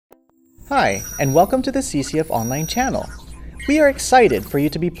Hi, and welcome to the CCF Online channel. We are excited for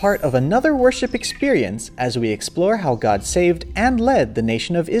you to be part of another worship experience as we explore how God saved and led the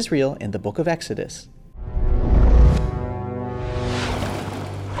nation of Israel in the book of Exodus.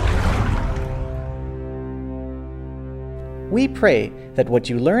 We pray that what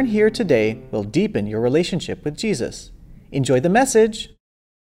you learn here today will deepen your relationship with Jesus. Enjoy the message!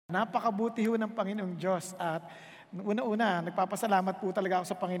 Napakabuti ho ng Panginoong Diyos at una-una, nagpapasalamat po talaga ako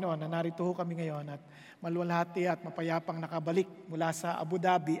sa Panginoon na narito ho kami ngayon at maluwalhati at mapayapang nakabalik mula sa Abu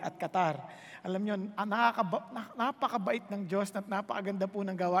Dhabi at Qatar. Alam niyo, napakabait ng Diyos at napakaganda po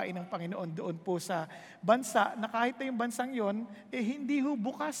ng gawain ng Panginoon doon po sa bansa na kahit na yung bansang yon, hindi ho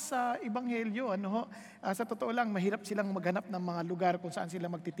bukas sa Ebanghelyo. Sa totoo lang, mahirap silang maghanap ng mga lugar kung saan sila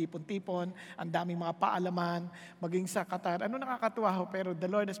magtitipon-tipon, ang daming mga paalaman, maging sa Qatar. Nakakatuwa ho, pero the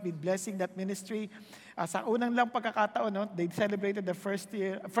Lord has been blessing that ministry. Sa unang lang pagkakataon, they celebrated the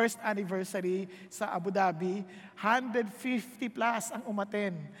first anniversary sa Abu Dhabi. 150 plus ang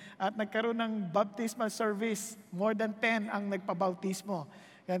umaten. At nagkaroon ng baptismal service. More than 10 ang nagpabautismo.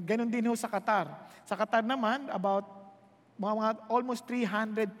 Ganon din ho sa Qatar. Sa Qatar naman, about mga almost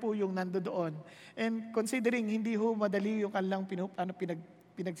 300 po yung nandoon. And considering hindi ho madali yung kanilang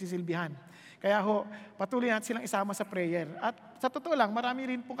pinagsisilbihan. Kaya ho, patuloy natin silang isama sa prayer. At sa totoo lang, marami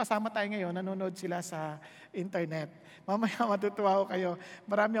rin pong kasama tayo ngayon, nanonood sila sa internet. Mamaya matutuwa ho kayo.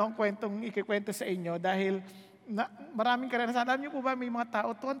 Marami akong ikikwento sa inyo dahil maraming karanasan. Alam niyo po ba, may mga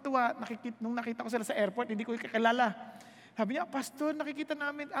tao, tuwan-tuwa, nung nakita ko sila sa airport, hindi ko kakilala. Sabi niya, Pastor, nakikita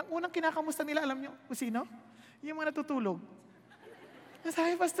namin. Ang unang kinakamusta nila, alam niyo kung sino? Yung mga natutulog.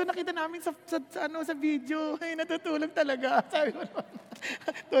 Sabi, Pastor, nakita namin sa video. Ay, natutulog talaga. Sabi ko naman.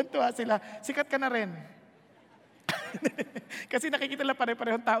 Tuwan-tuwa sila. Sikat ka na rin. Kasi nakikita lang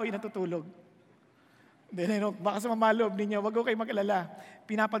pare-parehong tao yung natutulog. Baka sa mamaloob ninyo, wag ko kayo mag-alala.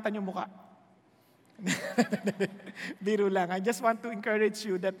 Pinapaltan yung muka. Biro lang. I just want to encourage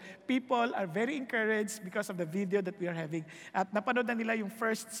you that people are very encouraged because of the video that we are having. At napanood na nila yung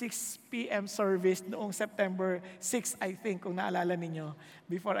first 6 p.m. service noong September 6, I think, kung naalala ninyo,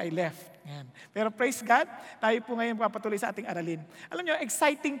 before I left. Yan. Pero praise God, tayo po ngayon papatuloy sa ating aralin. Alam nyo,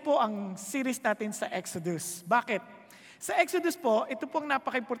 exciting po ang series natin sa Exodus. Bakit? Sa Exodus po, ito pong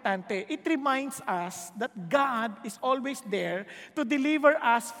napaka-importante. It reminds us that God is always there to deliver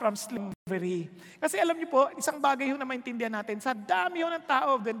us from slavery. Kasi alam niyo po, isang bagay na maintindihan natin, sa dami ng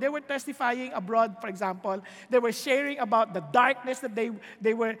tao, when they were testifying abroad, for example, they were sharing about the darkness that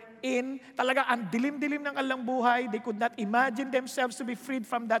they were in. Talaga, ang dilim-dilim ng kanilang buhay. They could not imagine themselves to be freed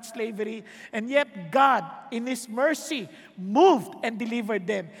from that slavery. And yet, God, in His mercy, moved and delivered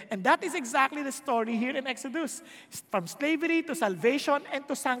them. And that is exactly the story here in Exodus. From slavery to salvation and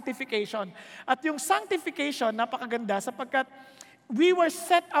to sanctification. At yung sanctification, napakaganda sapagkat we were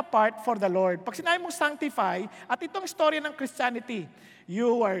set apart for the Lord. Pag sinabi mong sanctify, at itong story ng Christianity,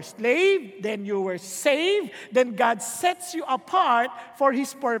 you were slave, then you were saved, then God sets you apart for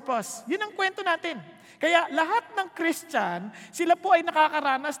His purpose. Yun ang kwento natin. Kaya lahat ng Christian, sila po ay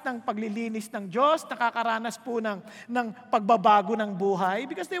nakakaranas ng paglilinis ng Diyos, nakakaranas po ng pagbabago ng buhay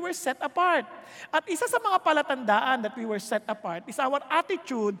because they were set apart. At isa sa mga palatandaan that we were set apart is our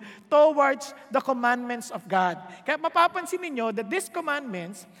attitude towards the commandments of God. Kaya mapapansin ninyo that these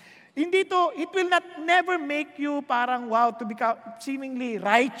commandments, it will never make you parang to become seemingly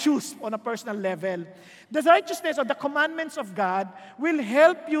righteous on a personal level. The righteousness or the commandments of God will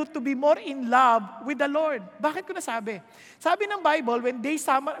help you to be more in love with the Lord. Bakit ko nasabi? Sabi ng Bible,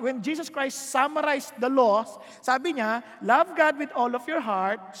 when Jesus Christ summarized the laws, sabi niya, love God with all of your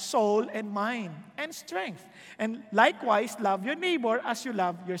heart, soul, and mind, and strength. And likewise, love your neighbor as you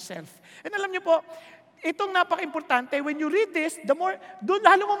love yourself. And alam niyo po, itong napaka-importante, when you read this, doon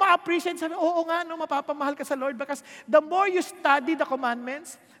lalo mo ma-appreciate, sabi, oo nga, mapapamahal ka sa Lord because the more you study the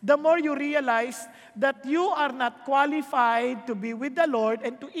commandments, the more you realize that you are not qualified to be with the Lord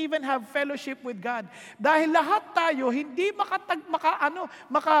and to even have fellowship with God. Dahil lahat tayo hindi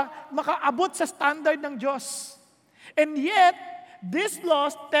makaabot sa standard ng Diyos. And yet, these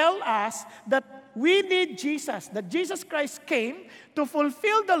laws tell us that we need Jesus, that Jesus Christ came to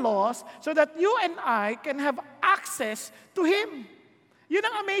fulfill the laws so that you and I can have access to Him. Yun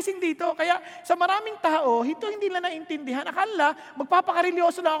ang amazing dito. Kaya sa maraming tao, ito hindi nila naintindihan. Akala,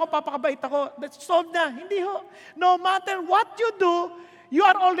 magpapakarelyoso na ako, papakabait ako. That's solved na. Hindi ho. No matter what you do, you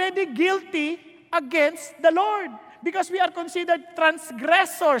are already guilty against the Lord because we are considered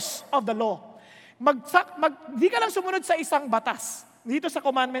transgressors of the law. Di ka lang sumunod sa isang batas. Dito sa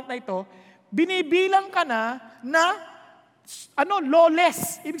commandment na ito, binibilang ka na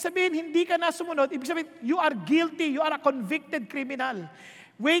lawless. Ibig sabihin, hindi ka na sumunod. Ibig sabihin, you are guilty. You are a convicted criminal.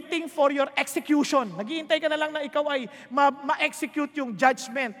 waiting for your execution. Naghihintay ka na lang na ikaw ay ma-execute yung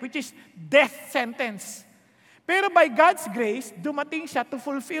judgment, which is death sentence. Pero by God's grace, dumating siya to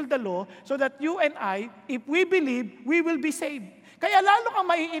fulfill the law so that you and I, if we believe, we will be saved. Kaya lalo kang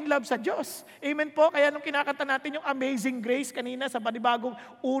mai-inlove sa Diyos. Amen po? Kaya nung kinakanta natin yung Amazing Grace kanina sa panibagong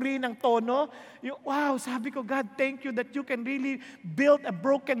uri ng tono, wow, sabi ko, God, thank you that you can really build a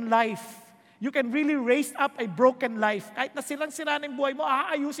broken life. You can really raise up a broken life. Kahit na silang-sira ng buhay mo,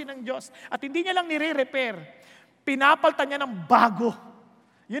 aayusin ng Diyos. At hindi niya lang nire-repair. Pinapaltan niya ng bago.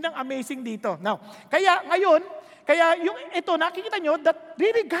 Yun ang amazing dito. Now, kaya ngayon, yung ito, nakikita nyo that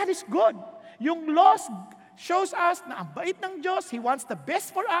really God is good. Yung laws shows us na ang bait ng Diyos. He wants the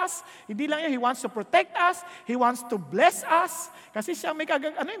best for us. Hindi lang yan, He wants to protect us. He wants to bless us. Kasi siya may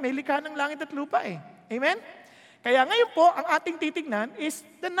likha ng langit at lupa eh. Amen? Kaya ngayon po, ang ating titignan is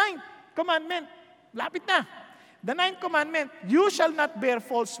the 9th commandment. Lapit na. The 9th commandment, you shall not bear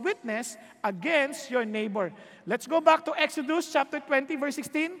false witness against your neighbor. Let's go back to Exodus chapter 20, verse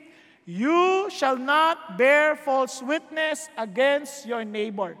 16. You shall not bear false witness against your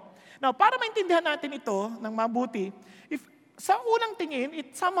neighbor. Now, para maintindihan natin ito ng mabuti, if sa unang tingin,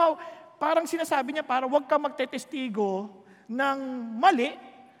 it somehow, parang sinasabi niya, para huwag ka magtetestigo ng mali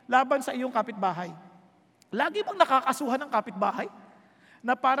laban sa iyong kapitbahay. Lagi bang nakakasuhan ng kapitbahay?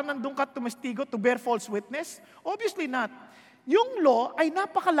 Na parang nandun ka tumestigo to bear false witness? Obviously not. Yung law ay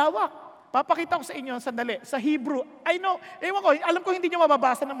napakalawak. Papakita ko sa inyo sandali. Sa Hebrew, I know, ewan ko, alam ko hindi nyo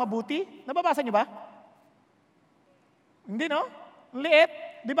mababasa ng mabuti. Nababasa nyo ba? Hindi, no? Ang liit.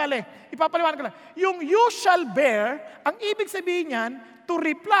 Di ba, ipapaliwanag ko lang. Yung you shall bear, ang ibig sabihin niyan, to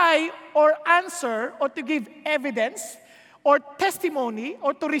reply or answer or to give evidence or testimony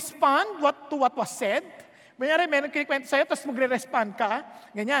or to respond to what was said. Mayroon kinikwento sa'yo, tapos magre-respond ka.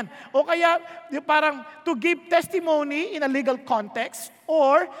 Ganyan. O kaya, yung parang to give testimony in a legal context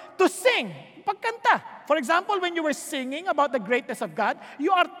or to sing. Pagkanta. For example, when you were singing about the greatness of God, you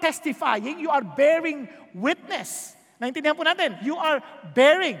are testifying, you are bearing witness. Naintindihan po natin, you are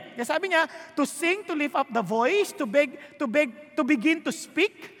bearing. Kaya sabi niya, to sing, to lift up the voice, to begin to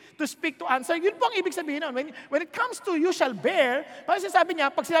speak, to answer. Yun po ang ibig sabihin nun. When it comes to you shall bear, pag sinasabi niya,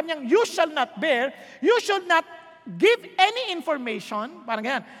 pag sinabi niyang you shall not bear, you should not give any information, parang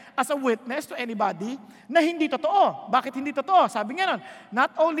ganyan, as a witness to anybody na hindi totoo. Bakit hindi totoo? Sabi nga nun,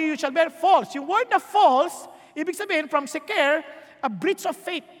 not only you shall bear false. Yung word na false, ibig sabihin from seker, a breach of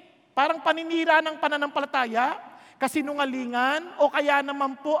faith. Parang paninira ng pananampalataya, kasinungalingan, o kaya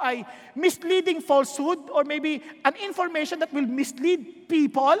naman po ay misleading falsehood or maybe an information that will mislead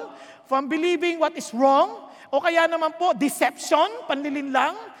people from believing what is wrong, o kaya naman po deception,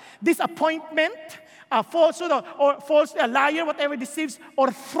 panlilinlang, disappointment, falsehood or false liar, whatever deceives, or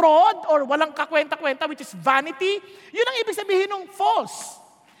fraud, or walang kakwenta-kwenta, which is vanity. Yun ang ibig sabihin ng false.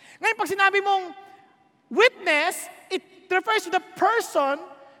 Ngayon, pag sinabi mong witness, it refers to the person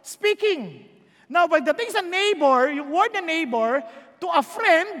speaking. Now, pagdating sa neighbor, yung word na neighbor, to a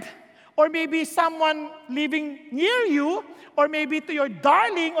friend, or maybe someone living near you, or maybe to your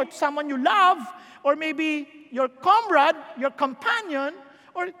darling, or to someone you love, or maybe your comrade, your companion,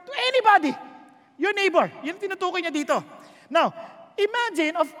 or to anybody, your neighbor. Yun tinutukoy niya dito. Now,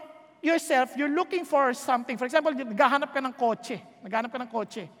 imagine of yourself, you're looking for something. For example, naghahanap ka ng kotse.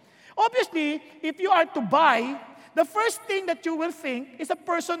 Obviously, if you are to buy, the first thing that you will think is a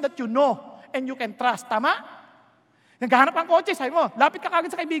person that you know and you can trust. Tama? Naghahanap ang kotse, sabi mo, lapit ka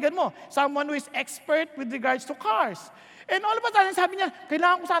kagad sa kaibigan mo. Someone who is expert with regards to cars. And all of a sudden, sabi niya,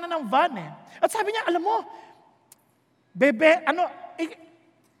 kailangan ko sana ng van eh. At sabi niya, alam mo,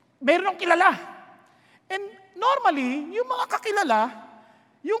 meron akong kilala. And normally, yung mga kakilala,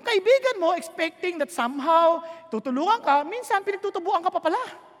 yung kaibigan mo expecting that somehow tutulungan ka, minsan pinagtutubuan ka pa pala.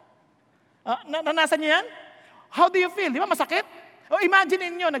 Nanasan niyo yan? How do you feel? Di ba masakit? O imagine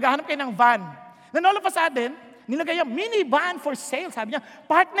ninyo, naghahanap kayo ng van. Then all of a sudden, nilagay yung minivan for sale. Sabi niya,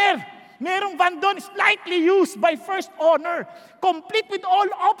 partner, merong van doon, slightly used by first owner. Complete with all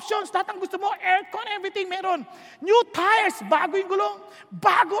options. Lahat ang gusto mo, aircon, everything meron. New tires, bago yung gulong,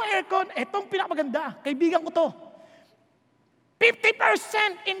 bago aircon. Etong pinakamaganda, kaibigan ko to.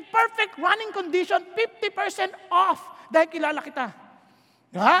 50% in perfect running condition, 50% off dahil kilala kita.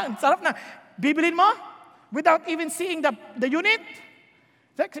 Ang sarap na. Bibilin mo? Without even seeing the unit.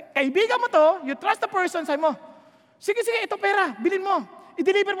 Kaibigan mo to, you trust the person, sabi mo, sige, ito pera, bilhin mo.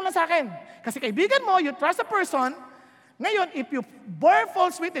 I-deliver mo lang sa akin. Kasi kaibigan mo, you trust the person. Ngayon, if you bear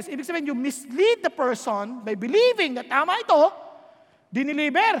false witness, ibig sabihin, you mislead the person by believing na tama ito,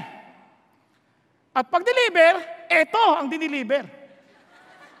 diniliver. At pag deliver, ito ang diniliver.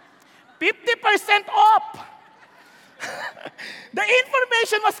 50% off. The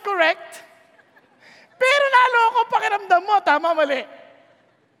information was correct. Pero naloko pakiramdam mo. Tama, mali.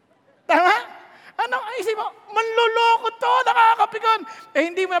 Tama? Ano, isip mo, manluloko to, nakakapikon.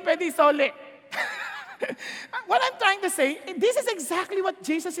 Hindi mo na pwede isoli. What I'm trying to say, this is exactly what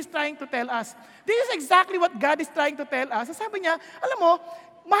Jesus is trying to tell us. This is exactly what God is trying to tell us. Sabi niya, alam mo,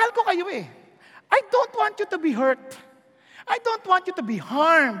 mahal ko kayo eh. I don't want you to be hurt. I don't want you to be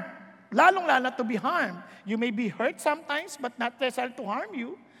harmed. Lalong-lala to be harmed. You may be hurt sometimes, but not necessarily to harm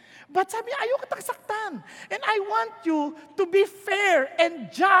you. But sabi niya, ayoko kitang saktan. And I want you to be fair and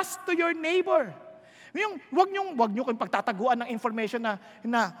just to your neighbor. Yung, wag niyo kung pagtataguan ng information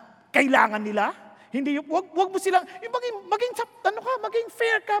na kailangan nila. Hindi, wag mo silang, maging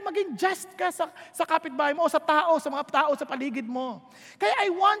fair ka, maging just ka sa kapitbahay mo o sa mga tao sa paligid mo. Kaya I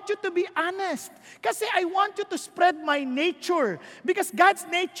want you to be honest. Kasi I want you to spread my nature. Because God's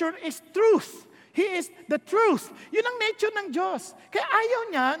nature is truth. He is the truth. Yun ang nature ng Diyos. Kaya ayaw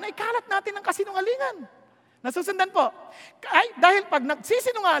niya na ikalat natin ang kasinungalingan. Nasusundan po. Dahil pag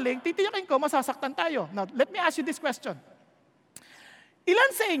nagsisinungaling, titiyakin ko, masasaktan tayo. Now, let me ask you this question.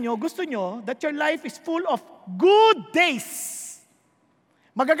 Ilan sa inyo gusto nyo that your life is full of good days?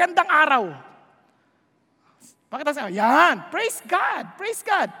 Magagandang araw. Pakita sa inyo. Yan. Praise God. Praise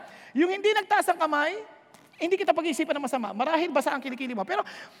God. Yung hindi nagtaas ang kamay, hindi kita pag-iisipan ng masama. Marahil basa ang kilikili mo. Pero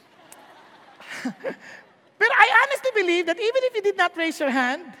I honestly believe that even if you did not raise your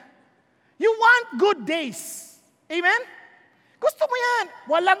hand, you want good days. Amen? Gusto mo yan.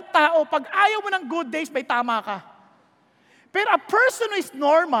 Walang tao. Pag ayaw mo ng good days, may tama ka. Pero a person who is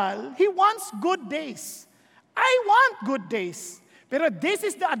normal, he wants good days. I want good days. Pero this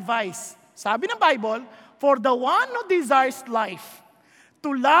is the advice. Sabi ng Bible, for the one who desires life,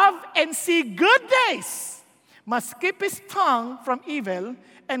 to love and see good days, must keep his tongue from evil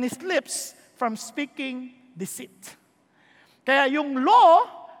and his lips from speaking deceit. Kaya yung law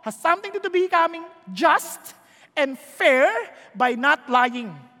has something to do becoming just and fair by not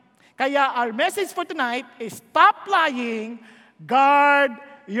lying. Kaya our message for tonight is stop lying, guard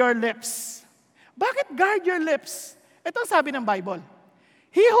your lips. Bakit guard your lips? Ito ang sabi ng Bible.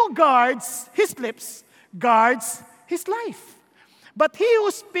 He who guards his lips guards his life. But he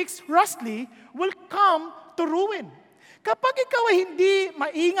who speaks rashly will come to ruin. Kapag ikaw ay hindi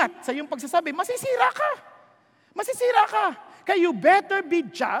maingat sa iyong pagsasabi, masisira ka. Masisira ka. Kaya you better be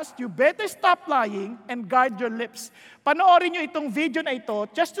just, you better stop lying, and guard your lips. Panoorin nyo itong video na ito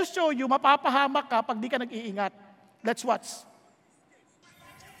just to show you, mapapahamak ka pag di ka nag-iingat. Let's watch.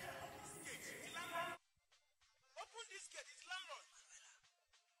 Open this gate, it's landlord.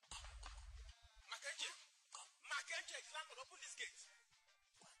 Makenche, it's landlord, open this gate.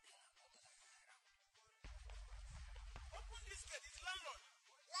 Open this gate, it's landlord.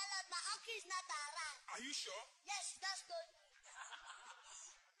 Landlord, my uncle is not around. Are you sure? Yes, that's told me.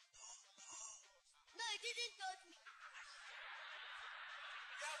 No, he didn't told me.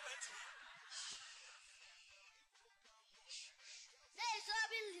 Yeah, but There is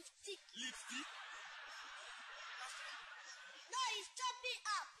rubbing lipstick. lipstick? No, he's chopping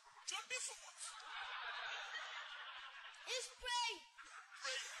up. Jumping for what? He's praying.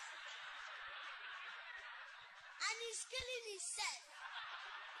 Pray. And he's killing himself.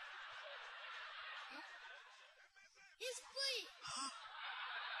 He's praying.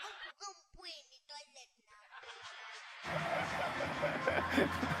 I'm praying in the toilet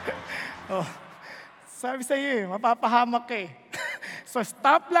now. Sabi sa iyo, mapapahamak ka eh. So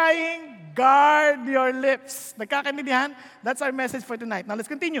stop lying, guard your lips. Nagkakaintindihan? That's our message for tonight. Now let's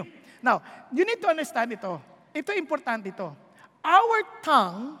continue. Now, you need to understand ito. Ito importante ito. Our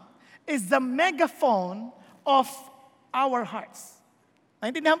tongue is the megaphone of our hearts.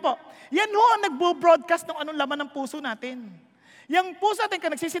 Naintindihan po? Yan ho ang nagbo-broadcast ng anong laman ng puso natin. Yung puso natin,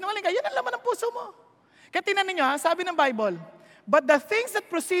 kung nagsisinungaling ka, yan ang laman ng puso mo. Kaya tinan ninyo ha, sabi ng Bible, but the things that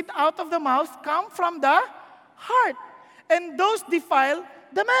proceed out of the mouth come from the heart, and those defile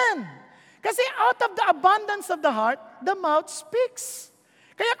the man. Kasi out of the abundance of the heart, the mouth speaks.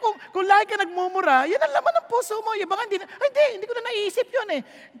 Kaya kung lagi ka nagmumura, yan ang laman ng puso mo. Yung baka hindi ko na naiisip yun eh.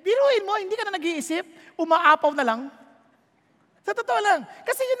 Biruin mo, hindi ka na nag-iisip, umaapaw na lang. Sa totoo lang.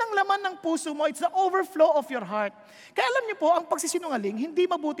 Kasi yun ang laman ng puso mo. It's the overflow of your heart. Kaya alam niyo po, ang pagsisinungaling, hindi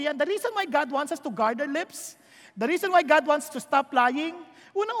mabuti yan. The reason why God wants us to guard our lips, the reason why God wants to stop lying,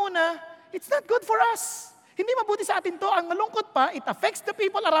 unang-una, it's not good for us. Hindi mabuti sa atin to. Ang malungkot pa, it affects the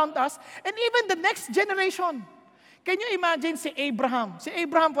people around us and even the next generation. Can you imagine si Abraham? Si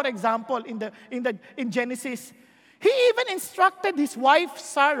Abraham, for example, in Genesis, he even instructed his wife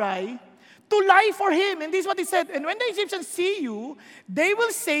Sarai to lie for him. And this is what he said. And when the Egyptians see you, they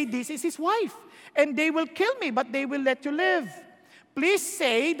will say this is his wife. and they will kill me, but they will let you live. Please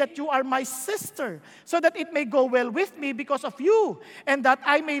say that you are my sister, so that it may go well with me because of you, and that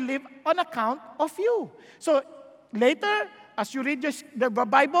I may live on account of you. So later, as you read the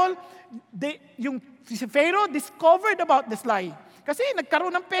Bible, si Pharaoh discovered about this lie. Kasi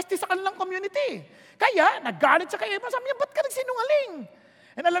nagkaroon ng peste sa kanilang community. Kaya, naggalit siya kay Abraham. Sabi niya, ba't ka nagsinungaling?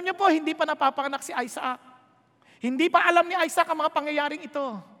 And alam niyo po, hindi pa napapanganak si Isaac. Hindi pa alam ni Isaac ang mga pangyayaring ito.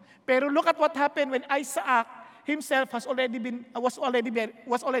 Pero look at what happened when Isaac himself was already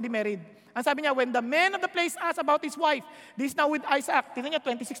married. Ang sabi niya, when the man of the place asked about his wife, this now with Isaac, tingnan niya,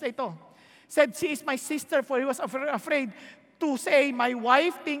 26 na ito, said, she is my sister, for he was afraid to say, my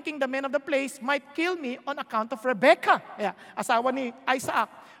wife, thinking the man of the place might kill me on account of Rebecca. Asawa ni Isaac,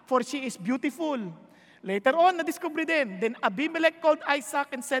 for she is beautiful. Later on, na-discover din. Then Abimelech called Isaac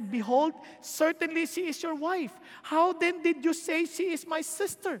and said, behold, certainly she is your wife. How then did you say she is my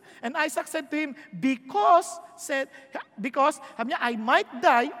sister? And Isaac said to him, because sabi niya, I might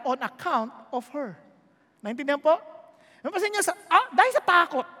die on account of her. Naintindihan po? Napansin niya, dahil sa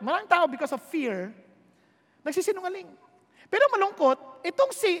takot, maraming tao because of fear, nagsisinungaling. Pero malungkot, itong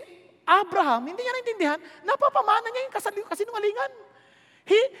si Abraham, hindi niya naintindihan, napapamana niya yung kasinungalingan.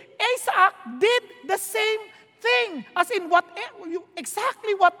 Isaac did the same thing as in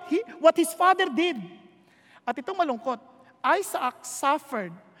exactly what his father did. At itong malungkot, Isaac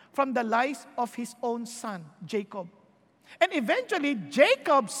suffered from the lies of his own son, Jacob. And eventually,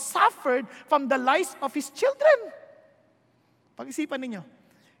 Jacob suffered from the lies of his children. Pag-isipan ninyo,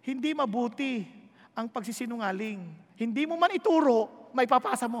 hindi mabuti ang pagsisinungaling. Hindi mo man ituro, may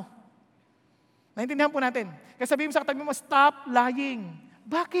papasa mo. Naintindihan po natin. Kaya sabihin mo sa katabi mo, stop lying.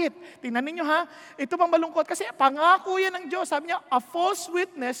 Bakit? Tingnan ninyo ha, ito bang malungkot? Kasi pangako yan ng Diyos. Sabi niya, a false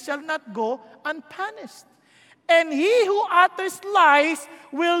witness shall not go unpunished. And he who utters lies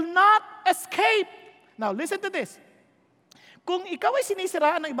will not escape. Now, listen to this. Kung ikaw ay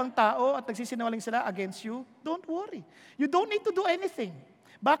sinisiraan ng ibang tao at nagsisinungaling sila against you, don't worry. You don't need to do anything.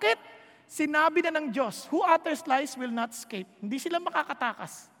 Bakit? Sinabi na ng Diyos, who utters lies will not escape. Hindi sila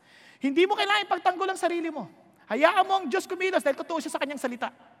makakatakas. Hindi mo kailangan ipagtanggol ang sarili mo. Hayaan mo ang Diyos kumilos dahil totoo siya sa kanyang salita.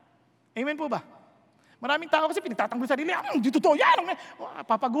 Amen po ba? Maraming tao kasi pinagtatanggol sa sarili. Hindi totoo yan.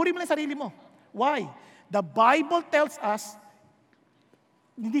 Papaguri mo lang sarili mo. Why? The Bible tells us,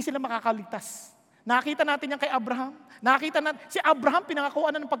 hindi sila makakaligtas. Nakita natin yan kay Abraham. Nakita natin, si Abraham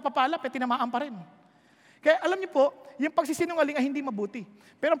pinangakuan na ng pagpapala, pero tinamaan pa rin. Kaya alam niyo po, yung pagsisinungaling ay hindi mabuti.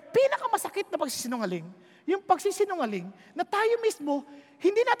 Pero pinakamasakit na pagsisinungaling, yung pagsisinungaling na tayo mismo,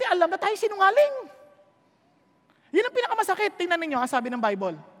 hindi natin alam na tayo sinungaling. Yun ang pinakamasakit. Tingnan ninyo, sabi ng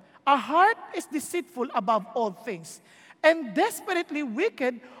Bible. A heart is deceitful above all things, and desperately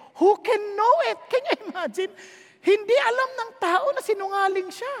wicked, who can know it? Can you imagine? Hindi alam ng tao na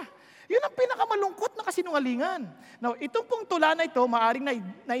sinungaling siya. Yun ang pinakamalungkot na kasinungalingan. Now, itong pong tula na ito, maaring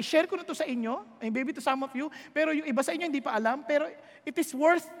na-share ko na ito sa inyo, and maybe to some of you, pero yung iba sa inyo hindi pa alam, pero it is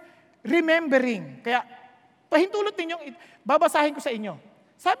worth remembering. Kaya, pahintulot ninyong, babasahin ko sa inyo.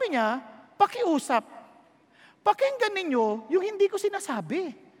 Sabi niya, pakiusap. Pakinggan ninyo yung hindi ko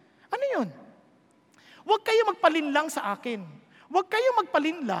sinasabi. Ano yun? Huwag kayo magpalinlang sa akin. Huwag kayo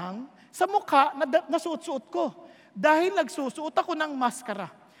magpalinlang sa mukha na nasuot-suot ko. Dahil nagsusuot ako ng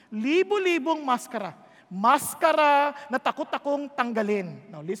maskara. Libo-libong maskara. Maskara na takot akong tanggalin.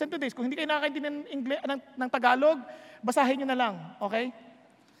 Now, listen to this. Kung hindi kayo nakakaintindihan ng Tagalog, basahin nyo na lang. Okay?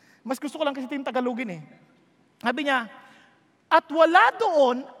 Mas gusto ko lang kasi yung Tagalogin eh. Sabi niya, at wala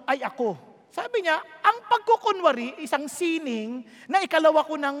doon ay ako. Sabi niya, ang pagkukunwari, isang sining na ikalawa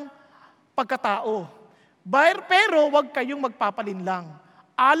ko ng pagkatao. Pero huwag kayong magpapalinlang.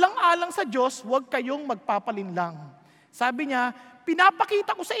 Alang-alang sa Diyos, huwag kayong magpapalinlang. Sabi niya,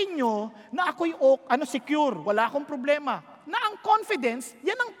 pinapakita ko sa inyo na ako'y secure, wala akong problema. Na ang confidence,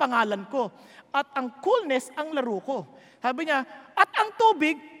 yan ang pangalan ko. At ang coolness, ang laro ko. Sabi niya, at ang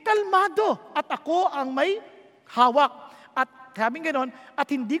tubig, kalmado. At ako ang may hawak. Sabi gano'n, at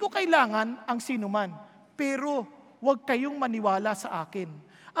hindi ko kailangan ang sinuman. Pero huwag kayong maniwala sa akin.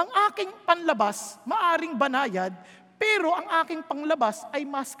 Ang aking panlabas, maaring banayad, pero ang aking panglabas ay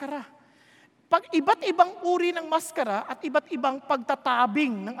maskara. Pag iba't ibang uri ng maskara at iba't ibang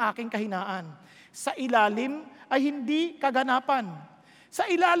pagtatabing ng aking kahinaan. Sa ilalim ay hindi kaganapan. Sa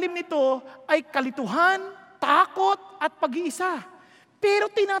ilalim nito ay kalituhan, takot at pag-iisa.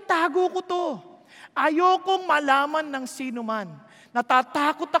 Pero tinatago ko to. Ayokong malaman ng sino man.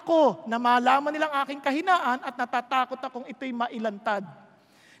 Natatakot ako na malaman nilang aking kahinaan at natatakot akong ito'y mailantad.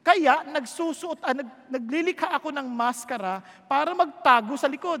 Kaya naglilikha ako ng maskara para magtago sa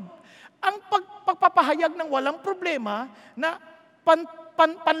likod. Ang pagpapahayag ng walang problema na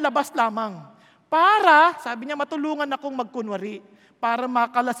panlabas lamang. Para, sabi niya, matulungan akong magkunwari para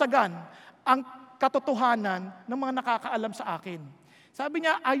makalasagan ang katotohanan ng mga nakakaalam sa akin. Sabi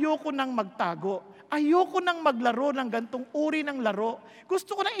niya, ayoko nang magtago. Ayoko nang maglaro ng gantong uri ng laro.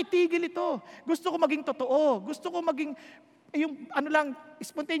 Gusto ko nang itigil ito. Gusto ko maging totoo. Gusto ko maging, yung ano lang,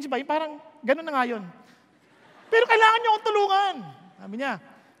 spontaneous ba? Yung parang gano'n na nga yun. Pero kailangan niyo akong tulungan. Sabi niya,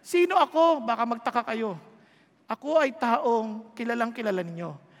 sino ako? Baka magtaka kayo. Ako ay taong kilalang kilala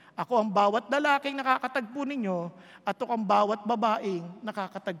ninyo. Ako ang bawat lalaking nakakatagpo ninyo at ako ang bawat babaeng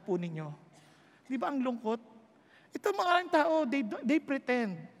nakakatagpo ninyo. Di ba ang lungkot? Ito mga tao, they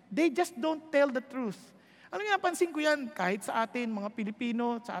pretend. They just don't tell the truth. Ano nga, napansin ko yan, kahit sa atin, mga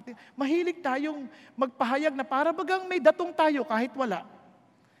Pilipino, sa atin, mahilig tayong magpahayag na para bagang may datong tayo kahit wala.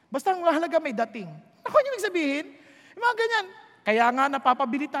 Basta ang mahalaga may dating. Ako yung ibig sabihin, yung mga ganyan. Kaya nga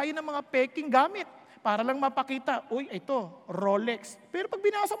napapabili tayo ng mga peking gamit para lang mapakita, uy, ito, Rolex. Pero pag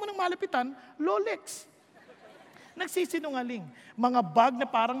binasa mo ng malapitan, Rolex. Nagsisinungaling. Mga bag na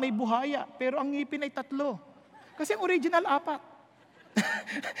parang may buhaya, pero ang ngipin ay 3. Kasi ang original 4.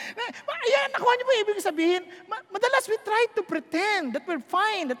 Ayan, nakuha niyo po yung ibig sabihin. Madalas we try to pretend that we're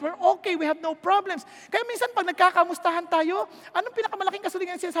fine, that we're okay, we have no problems. Kaya minsan pag nagkakamustahan tayo, anong pinakamalaking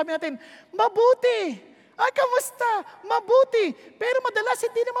kasulingan na sinasabi natin? Mabuti! Ay, kamusta? Mabuti. Pero madalas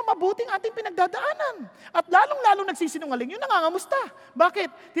hindi naman mabuting ating pinagdadaanan. At lalong-lalong nagsisinungaling, yun nangangamusta.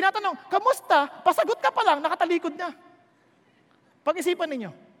 Bakit? Tinatanong, kamusta? Pasagot ka pa lang, nakatalikod na. Pag-isipan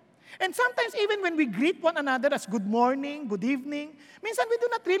ninyo. And sometimes even when we greet one another as good morning, good evening, minsan we do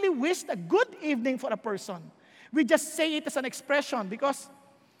not really wish a good evening for a person. We just say it as an expression because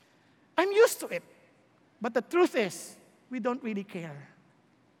I'm used to it. But the truth is, we don't really care.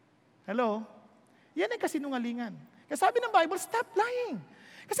 Hello? Yan ay kasinungalingan. Kasi sabi ng Bible, stop lying.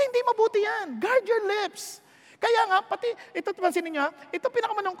 Kasi hindi mabuti yan. Guard your lips. Kaya nga, pati, ito pansinin niyo, ito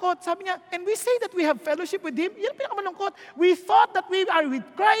pinakamalungkot. Sabi niya, and we say that we have fellowship with Him. Yan pinakamalungkot. We thought that we are with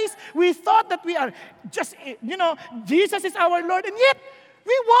Christ. We thought that we are just, Jesus is our Lord. And yet,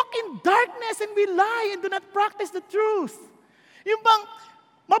 we walk in darkness and we lie and do not practice the truth. Yung bang,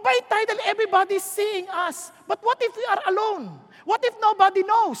 mabait tayo dahil everybody is seeing us. But what if we are alone? What if nobody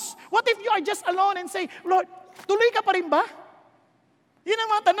knows? What if you are just alone and say, Lord, tuloy ka pa rin ba? Yun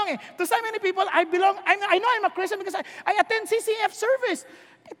ang mga tanong eh. To so many people, I know I'm a Christian because I attend CCF service.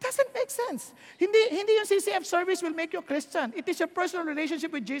 It doesn't make sense. Hindi yung CCF service will make you a Christian. It is your personal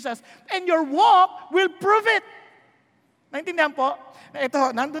relationship with Jesus. And your walk will prove it. Naintindihan po?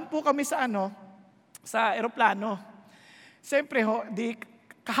 Ito, nandun po kami sa aeroplano. Siyempre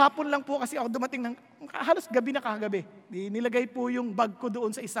kahapon lang po kasi ako dumating ng halos gabi na kagabi. Nilagay po yung bag ko doon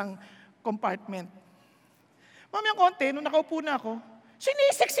sa isang compartment. Mamayang konti, nung nakaupo na ako,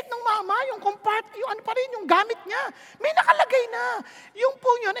 sinisiksik ng mama yung yung gamit niya. May nakalagay na. Yung po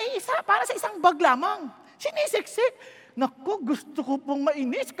yun ay para sa isang bag lamang. Sinisiksik. Naku, gusto ko pong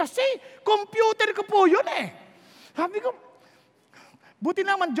mainis kasi computer ko po yun eh. Sabi ko, buti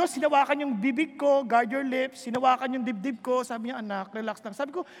naman Diyos, sinawakan yung bibig ko, guard your lips, sinawakan yung dibdib ko. Sabi niya, anak, relax lang.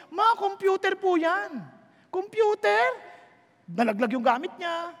 Sabi ko, computer po yan. Computer? Nalaglag yung gamit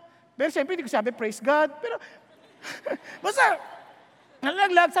niya. Pero siyempre, hindi ko sabi, praise God. Pero, basta,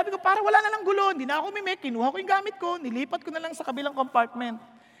 nalaglag. Sabi ko, para wala na lang gulo. Hindi na ako mimik. Kinuha ko yung gamit ko. Nilipat ko na lang sa kabilang compartment.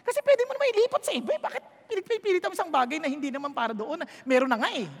 Kasi pwede mo naman ilipat sa iba. Bakit pinipilit ang isang bagay na hindi naman para doon? Meron na nga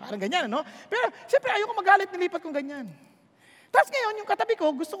eh. Parang ganyan, ano? Pero, siyempre, ayoko magalit, nilipat kong ganyan. Tapos ngayon, yung katabi ko,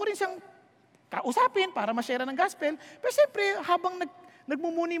 gusto ko rin siyang kausapin para ma-share ng gospel. Pero siyempre, habang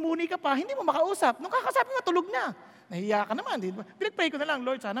nagmumuni-muni ka pa, hindi mo makausap. Nung kakasapin mo, tulog na. Nahiya ka naman. Pinag-pray ko na lang,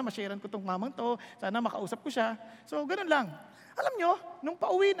 Lord, sana ma-sharean ko itong mamang to. Sana makausap ko siya. So, ganun lang. Alam nyo, nung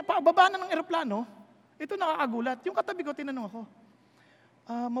paababa na ng eroplano, ito nakakagulat. Yung katabi ko, tinanong ako,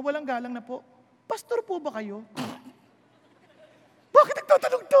 mawalang galang na po, pastor po ba kayo? Bakit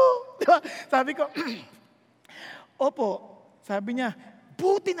nagtatanong to? Diba? Sabi ko, opo. Sabi niya,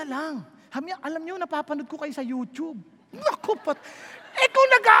 buti na lang. Alam niyo, napapanood ko kayo sa YouTube. Naku, kung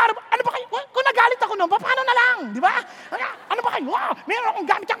ano ba kayo? Kung nagalit ako noon, paano na lang? Di ba? Ano ba kayo? Wow, meron akong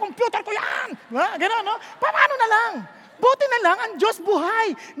gamit yung computer ko yan. Diba? Gano'n, no? Paano na lang? Buti na lang, ang Diyos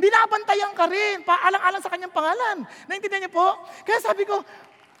buhay. Binabantayan ka rin. Paalang-alang sa kanyang pangalan. Naintindihan niyo po? Kaya sabi ko,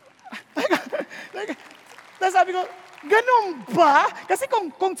 ganun ba? Kasi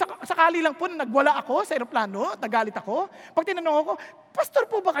kung sakali lang po na nagwala ako sa aeroplano, nagalit ako, pag tinanong ako, pastor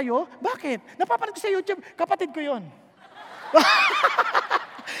po ba kayo? Bakit? Napapanood ko sa YouTube, kapatid ko yon.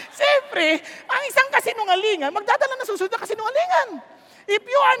 Siyempre, ang isang kasinungalingan, magdadala ng susunod na kasinungalingan. If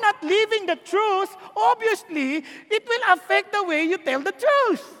you are not living the truth, obviously, it will affect the way you tell the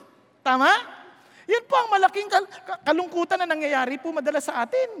truth. Tama? Yan po ang malaking kalungkutan na nangyayari po madalas sa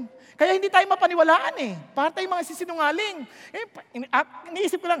atin. Kaya hindi tayo mapaniwalaan eh. Para tayong mga sisinungaling.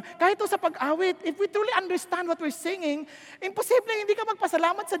 Iniisip ko lang, kahit ito sa pag-awit, if we truly understand what we're singing, imposible hindi ka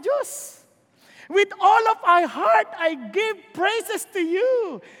magpasalamat sa Diyos. With all of our heart, I give praises to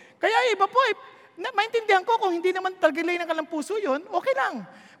you. Kaya iba po, maintindihan ko kung hindi naman taglay ng kalang puso yun, okay lang.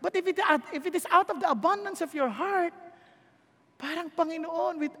 But if it is out of the abundance of your heart, parang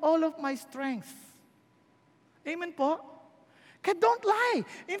Panginoon, with all of my strength. Amen po? Kaya don't lie.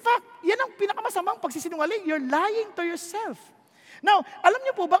 In fact, yan ang pinakamasamang pagsisinungaling. You're lying to yourself. Now, alam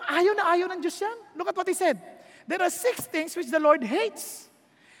niyo po bang ayaw na ayaw ng Diyos yan? Look at what He said. There are 6 things which the Lord hates.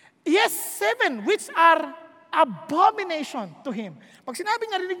 Yes, 7 which are abomination to Him. Pag sinabi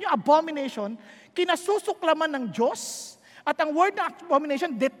niya rin yung abomination, kinasusuklaman ng Diyos. At ang word na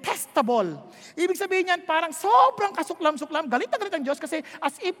abomination, detestable. Ibig sabihin niyan, parang sobrang kasuklam-suklam. Galit na galit ang Diyos kasi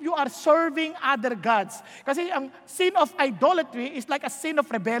as if you are serving other gods. Kasi ang sin of idolatry is like a sin of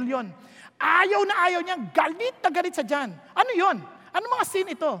rebellion. Ayaw na ayaw niya, galit na galit sa dyan. Ano yon? Ano mga sin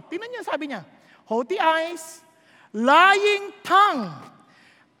ito? Tingnan niyo, sabi niya, haughty eyes, lying tongue,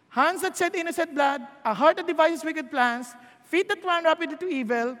 hands that shed innocent blood, a heart that devises wicked plans, feet that run rapidly to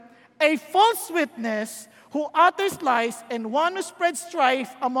evil, a false witness, who utters lies, and one who spreads strife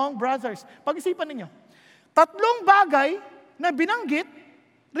among brothers. Pag-isipan ninyo, 3 bagay na binanggit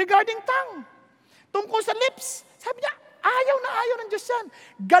regarding tongue. Tungkol sa lips. Sabi niya, ayaw na ayaw ng Diyos yan.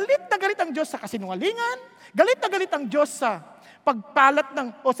 Galit na galit ang Diyos sa kasinungalingan. Galit na galit ang Diyos sa pagpalat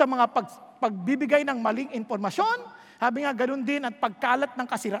o sa mga pagbibigay ng maling impormasyon. Sabi nga, ganun din at pagkalat ng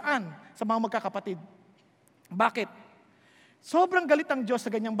kasiraan sa mga magkakapatid. Bakit? Sobrang galit ang Diyos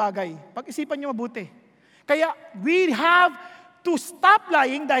sa ganyang bagay. Pag-isipan niyo mabuti. Kaya we have to stop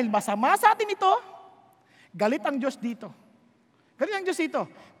lying dahil masama sa atin ito. Galit ang Diyos dito. Galit ang Diyos dito.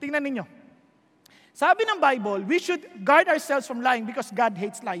 Tingnan ninyo. Sabi ng Bible, we should guard ourselves from lying because God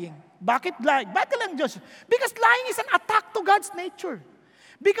hates lying. Bakit lie? Bakit lang Diyos? Because lying is an attack to God's nature.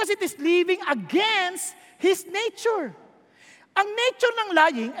 Because it is living against His nature. Ang nature ng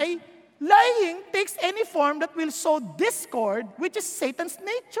lying takes any form that will sow discord, which is Satan's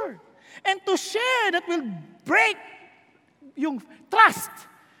nature. And to share that will break yung trust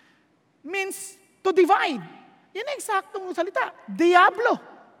means to divide. Yan ang eksaktong salita. Diablo.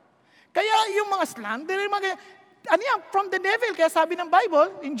 Kaya yung mga slander, from the devil. Kaya sabi ng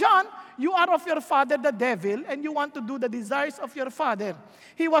Bible, in John, you are of your father the devil and you want to do the desires of your father.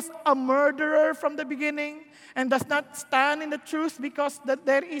 He was a murderer from the beginning and does not stand in the truth because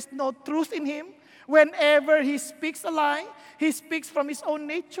there is no truth in him. Whenever he speaks a lie, he speaks from his own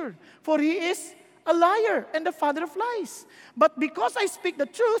nature. For he is a liar and the father of lies. But because I speak the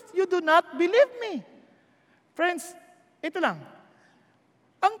truth, you do not believe me. Friends, ito lang.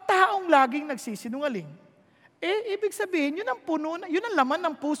 Ang taong laging nagsisinungaling, ibig sabihin, yun ang laman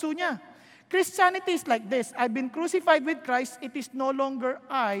ng puso niya. Christianity is like this. I've been crucified with Christ. It is no longer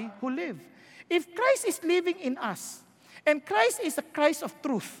I who live. If Christ is living in us, and Christ is a Christ of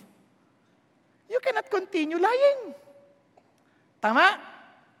truth, you cannot continue lying. Tama?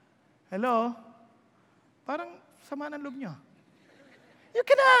 Hello? Parang sama ng loob niyo. You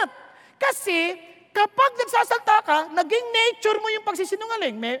cannot. Kasi, kapag nagsasalta ka, naging nature mo yung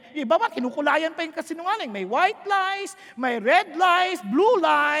pagsisinungaling. May iba pa, kinukulayan pa yung kasinungaling. May white lies, may red lies, blue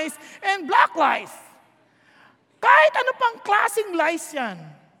lies, and black lies. Kahit ano pang klaseng lies yan,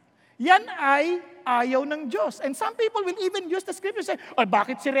 yan ay ayaw ng Diyos. And some people will even use the scripture and say,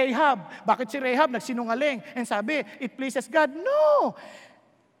 bakit si Rahab? Bakit si Rahab nagsinungaling? And sabi, it pleases God. No!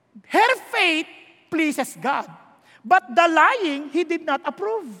 Her faith pleases God. But the lying, He did not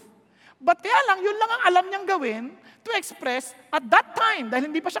approve. But kaya lang, yun lang ang alam niyang gawin to express at that time, dahil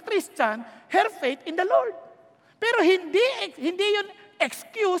hindi pa siya Christian, her faith in the Lord. Pero hindi yun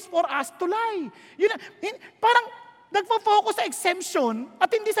excuse for us to lie. Parang nagpo-focus sa exemption at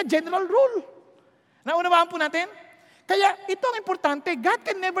hindi sa general rule. Naunawaan po natin? Kaya ito ang importante, God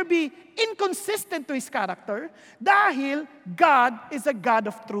can never be inconsistent to His character dahil God is a God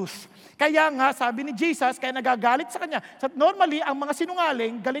of truth. Kaya nga, sabi ni Jesus, kaya nagagalit sa Kanya. Normally, ang mga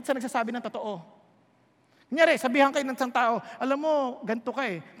sinungaling, galit sa nagsasabi ng totoo. Kunyari, sabihan kayo ng isang tao, alam mo, ganito ka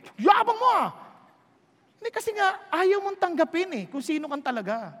eh. Yabang mo ah! Hindi kasi nga, ayaw mong tanggapin kung sino kang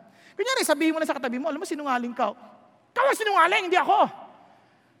talaga. Kunyari, sabihin mo na sa katabi mo, alam mo, sinungaling ka. Ikaw ang sinungaling, hindi ako.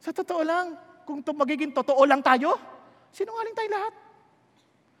 Sa totoo lang, kung magiging totoo lang tayo, sinungaling tayo lahat.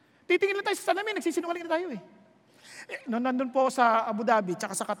 Titingin lang tayo sa salamin, nagsisinungaling na tayo Noong nandun po sa Abu Dhabi,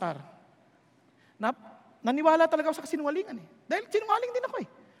 tsaka sa Qatar, naniwala talaga ako sa kasinungalingan Dahil sinungaling din ako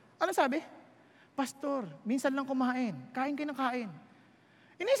Ano sabi? Pastor, minsan lang kumain. Kain kayo ng kain.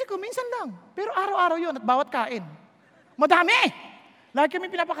 Inisip ko, minsan lang. Pero araw-araw yun at bawat kain. Madami! Lagi kami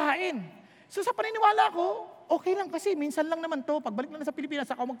pinapakain. So sa paniniwala ko, okay lang kasi minsan lang naman to. Pagbalik na sa Pilipinas,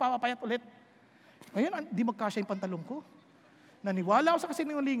 ako magpapapayat ulit. Ngayon, di magkasya yung pantalong ko. Naniwala ako sa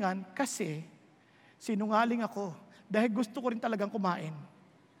kasinungalingan kasi sinungaling ako dahil gusto ko rin talagang kumain.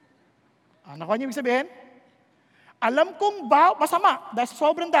 Nakuha niyo ibig sabihin? Alam kong masama dahil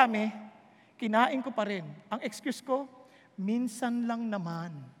sobrang dami, kinain ko pa rin. Ang excuse ko, minsan lang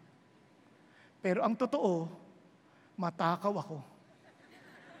naman. Pero ang totoo, matakaw ako.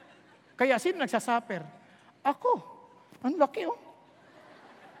 Kaya sino nagsasuffer? Ako. Ang laki oh.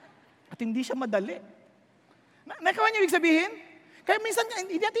 At hindi siya madali. Nakawa niyo ibig sabihin? Kaya minsan,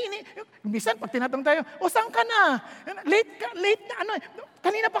 minsan pag tinatanong tayo, saan ka na? Late na,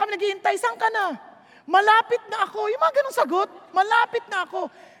 kanina pa kami naghihintay, saan ka na? Malapit na ako. Yung mga ganong sagot, malapit na ako.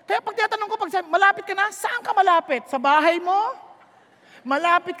 Kaya pag tinatanong ko, malapit ka na, saan ka malapit? Sa bahay mo?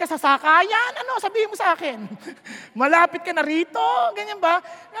 Malapit ka sa sakayan? Sabihin mo sa akin. Malapit ka na rito? Ganyan ba?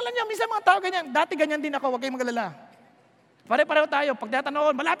 Alam niyo, minsan mga tao ganyan. Dati ganyan din ako, huwag kayong mag-alala. Pare-pareho tayo. Pag tinatanong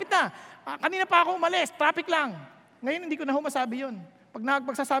ko, malapit na. Kanina pa ako umalis, traffic lang. Ngayon, hindi ko na masabi yun. Pag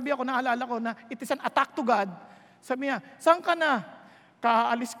nagpagsasabi ako, naalala ko na it is an attack to God. Sabi niya, saan ka na?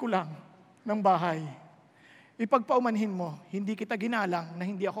 Kaalis ko lang ng bahay. Ipagpaumanhin mo, hindi kita ginalang na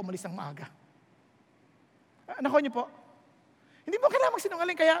hindi ako umalis ng maaga. Nakuha niyo po? Hindi mo kailangan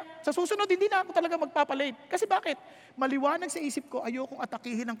magsinungaling, kaya sa susunod, hindi na ako talaga magpapalate. Kasi bakit? Maliwanag sa isip ko, ayokong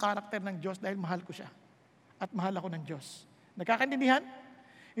atakihin ang karakter ng Diyos dahil mahal ko siya. At mahal ako ng Diyos. Nagkakaintindihan?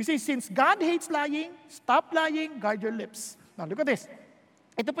 You see, since God hates lying, stop lying, guard your lips. Now, look at this.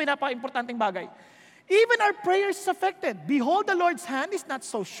 Ito po yung napaka-importanting bagay. Even our prayers is affected. Behold, the Lord's hand is not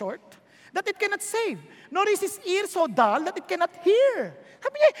so short that it cannot save, nor is His ear so dull that it cannot hear.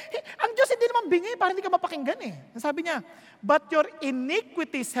 Sabi niya, ang Diyos hindi naman bingi para hindi ka mapakinggan eh. Sabi niya, but your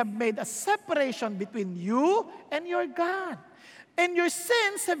iniquities have made a separation between you and your God. And your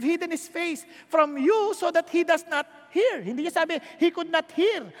sins have hidden His face from you so that He does not hear. Hindi niya sabi, He could not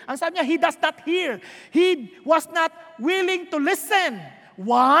hear. Ang sabi niya, He does not hear. He was not willing to listen.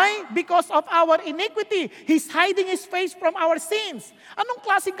 Why? Because of our iniquity. He's hiding His face from our sins. Anong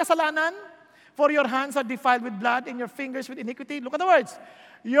klaseng kasalanan? For your hands are defiled with blood and your fingers with iniquity. Look at the words.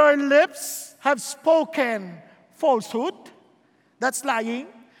 Your lips have spoken falsehood. That's lying.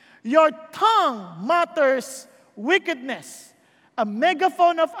 Your tongue mutters wickedness. A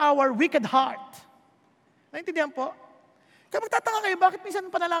megaphone of our wicked heart. Naintindihan po? Kaya magtataka kayo, bakit minsan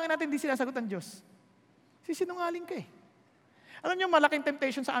panalangin natin hindi sinasagot ng Diyos? Sinungaling ka eh. Alam niyo, malaking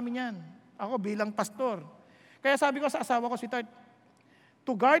temptation sa amin yan. Ako bilang pastor. Kaya sabi ko sa asawa ko, sweetheart,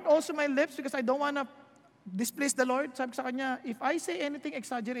 to guard also my lips because I don't wanna displease the Lord. Sabi ko sa kanya, if I say anything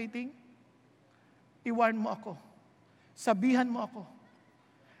exaggerating, i-warn mo ako. Sabihan mo ako.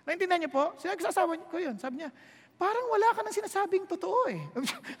 Naintindihan niyo po? Sinabi ko sa asawa ko yun. Sabi niya, parang wala ka nang sinasabing totoo eh.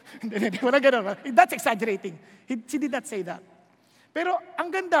 Hindi, wala ganun. That's exaggerating. She did not say that. Pero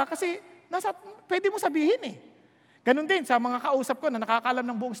ang ganda kasi pwede mo sabihin eh. Ganun din sa mga kausap ko na nakakaalam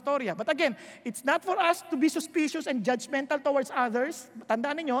ng buong storya. But again, it's not for us to be suspicious and judgmental towards others.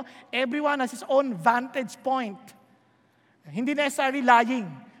 Tandaan niyo, everyone has his own vantage point. Hindi necessarily lying.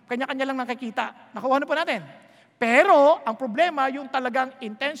 Kanya-kanya lang nakikita. Nakuha na po natin. Pero ang problema, yung talagang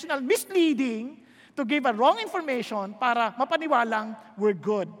intentional misleading to give a wrong information para mapaniwalang we're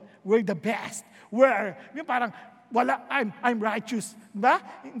good, we're the best, yung parang I'm righteous. Diba?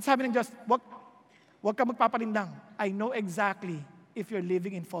 Sabi ng Diyos, wag ka magpapalindang. I know exactly if you're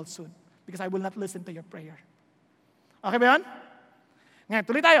living in falsehood because I will not listen to your prayer. Okay ba yan? Ngayon,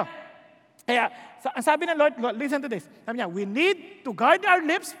 tuloy tayo. Kaya, ang sabi ng Lord, listen to this. Sabi niya, we need to guard our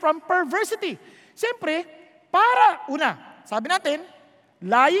lips from perversity. Siyempre, sabi natin,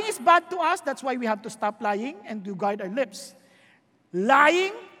 lying is bad to us, that's why we have to stop lying and to guard our lips.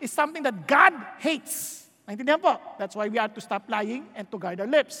 Lying is something that God hates. Naintindihan po? That's why we have to stop lying and to guard our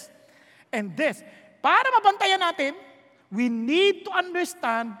lips. And this, para mabantayan natin, we need to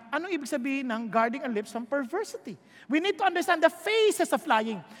understand anong ibig sabihin ng guarding our lips from perversity. We need to understand the phases of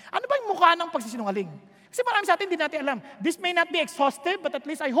lying. Ano ba yung mukha ng pagsisinungaling? Kasi marami sa atin hindi natin alam. This may not be exhaustive, but at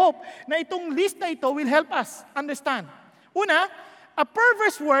least I hope na itong list na ito will help us understand. Una, a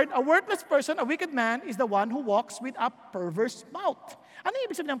perverse word, a worthless person, a wicked man is the one who walks with a perverse mouth. Ano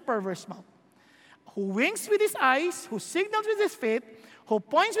yung ibig sabihin ng perverse mouth? Who winks with his eyes, who signals with his feet, who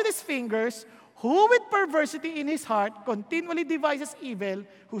points with his fingers, who with perversity in his heart continually devises evil,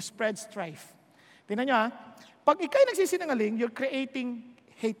 who spreads strife. Tingnan nyo ha, pag ikay nagsisinungaling, you're creating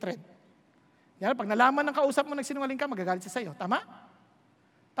hatred. Yan, pag nalaman ng kausap mo nagsinungaling ka, magagalit siya sa'yo. Tama?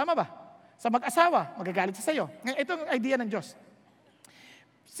 Tama ba? Sa mag-asawa, magagalit siya sa'yo. Ngayon, ito ang idea ng Diyos.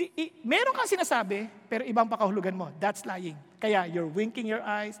 Meron kang sinasabi, pero ibang pakahulugan mo. That's lying. Kaya you're winking your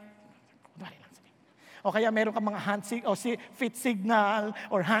eyes. O kaya meron kang mga feet signal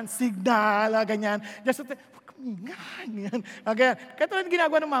or hand signal, ganyan. Just ganyan. Okay. Katulad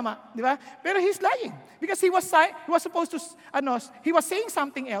ginagawa ng mama, di ba? Pero he's lying because he was supposed to he was saying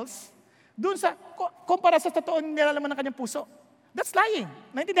something else doon sa kumpara sa totoong nilalaman ng kanyang puso. That's lying.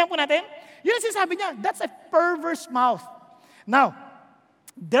 Naintindihan po natin? Yun ang sinasabi niya. That's a perverse mouth. Now,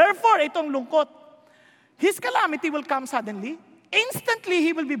 therefore, itong lungkot, his calamity will come suddenly. Instantly,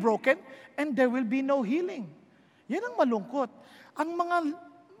 he will be broken and there will be no healing. Yan ang malungkot. Ang mga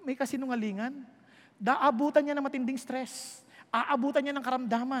may kasinungalingan, daabutan niya ng matinding stress. Aabutan niya ng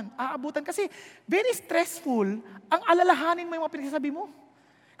karamdaman. Kasi very stressful ang alalahanin mo yung mga pinagsasabi mo.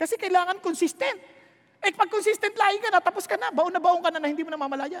 Kasi kailangan consistent. Pag consistent lying ka na, tapos ka na, baon ka na hindi mo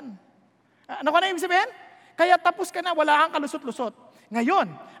namamalayan. Ano ka na ibig sabihin? Kaya tapos ka na, wala kang kalusot-lusot. Ngayon,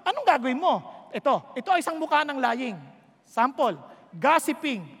 anong gagawin mo? Ito ay isang mukha ng lying. Sample,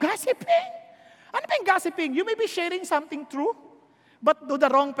 gossiping. Gossiping? Ano ba yung gossiping? You may be sharing something true, but to the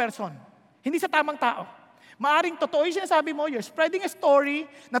wrong person. Hindi sa tamang tao. Maaring totoo yung sinasabi mo, you're spreading a story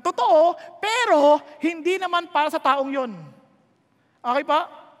na totoo, pero hindi naman para sa taong yon. Okay pa?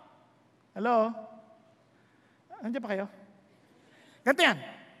 Hello? Nandiyan pa kayo? Ganito yan.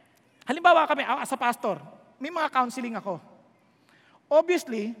 Halimbawa kami, as a pastor, may mga counseling ako.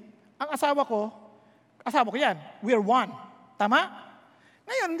 Obviously, ang asawa ko yan. We're one. Tama?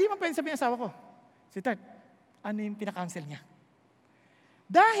 Ngayon, hindi mo pwede sabihin asawa ko. Si Ted, ano yung pinakancel niya?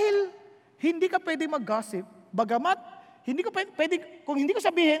 Dahil hindi ka pwede mag-gossip, bagamat, kung hindi ko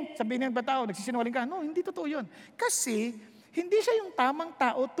sabihin ng ba tao, nagsisinungaling ka, no, hindi totoo yun. Kasi, hindi siya yung tamang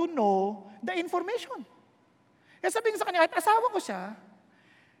tao to know the information. Kaya sabihin sa kanya, kahit asawa ko siya,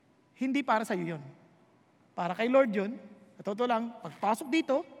 hindi para sa'yo yun. Para kay Lord yun. Totoo lang, pagpasok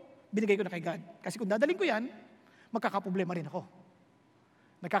dito, binigay ko na kay God. Kasi kung dadaling ko yan, magkakaproblema rin ako.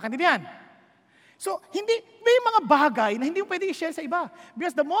 Nagkakantindihan? So, may mga bagay na hindi mo pwede i-share sa iba.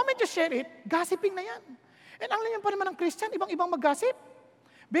 Because the moment you share it, gossiping na yan. And ang lanyan pa naman ng Christian, ibang mag-gossip.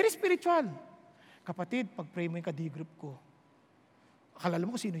 Very spiritual. Kapatid, pag-pray mo yung ka-D-group ko, akala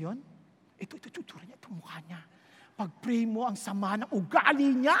mo kung sino yun? Ito tutura niya, ito mukha niya. Pag-pray mo, ang sama ng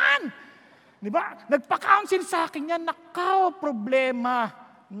ugali niyan. Di ba? Nagpa-counsel sa akin yan, problema.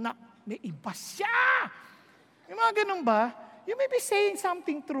 May iba siya. Yung mga ganun ba? You may be saying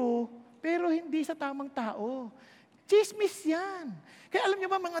something true, pero hindi sa tamang tao. Chismis yan. Kaya alam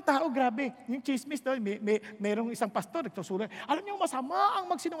niyo ba mga tao, grabe, yung chismis, merong isang pastor, nagsusulat, alam niyo masama ang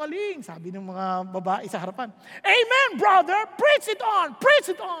magsinungaling, sabi ng mga babae sa harapan. Amen, brother! Preach it on!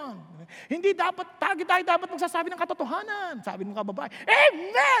 Preach it on! Hindi tayo dapat magsasabi ng katotohanan, sabi ng mga babae.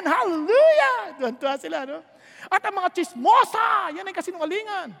 Amen! Hallelujah! Tuwan-tuwa sila, no? At ang mga chismosa, yan ay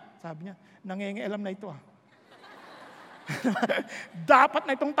kasinungalingan. Sabi niya, nangingialam na ito, dapat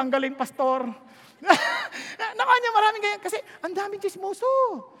na itong tanggalin, pastor. Nakanya maraming ganyan. Kasi ang daming chismoso.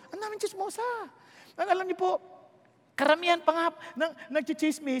 Ang daming chismosa. Alam niyo po, karamihan pa nga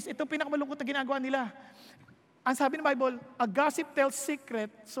nagchichismis, ito pinakamalungkot na ginagawa nila. Ang sabi ng Bible, a gossip tells secret,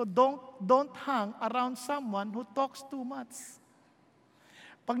 so don't hang around someone who talks too much.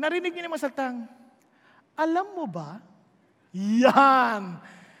 Pag narinig niyo naman saltang, alam mo ba? Yan!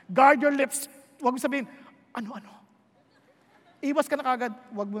 Guard your lips. Huwag mo sabihin, ano? Iwas ka na kagad,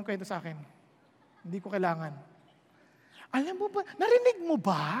 huwag mo kwento sa akin. Hindi ko kailangan. Alam mo ba, narinig mo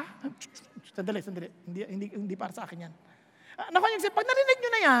ba? Sandali. Hindi para sa akin yan. Pag narinig nyo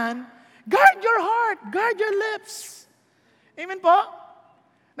na yan, guard your heart, guard your lips. Amen po?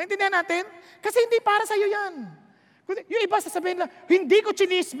 Naintindihan natin? Kasi hindi para sa'yo yan. Yung iba sasabihin lang, hindi ko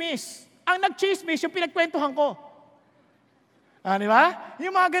chinismis. Ang nag-chismis, yung pinagkwentuhan ko. Di ba?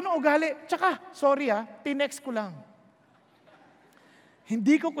 Yung mga ganong ugali. Tsaka, sorry tinext ko lang.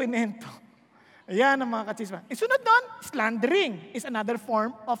 Hindi ko kwento. Ayan ang mga kachisma. Sunod doon, slandering is another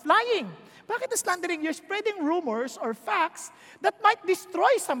form of lying. Bakit slandering? You're spreading rumors or facts that might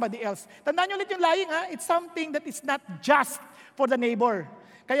destroy somebody else. Tandaan nyo ulit yung lying, it's something that is not just for the neighbor.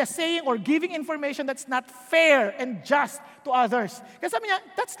 Kaya saying or giving information that's not fair and just to others. Kaya sabi niya,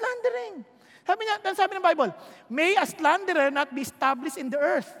 that's slandering. Sabi ng Bible, may a slanderer not be established in the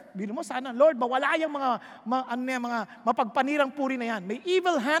earth. Bilo mo, sana, Lord, mawala yung mga mapagpanirang puri na yan. May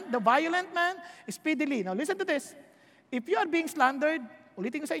evil hand, the violent man, speedily. Now, listen to this. If you are being slandered,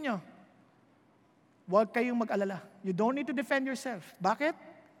 ulitin ko sa inyo, huwag kayong mag-alala. You don't need to defend yourself. Bakit?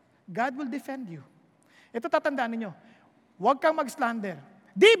 God will defend you. Ito tatandaan ninyo. Huwag kang mag-slander.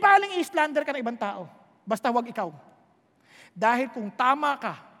 Di baling i-slander ka ng ibang tao. Basta huwag ikaw. Dahil kung tama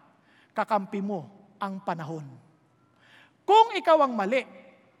ka, kakampi mo ang panahon. Kung ikaw ang mali,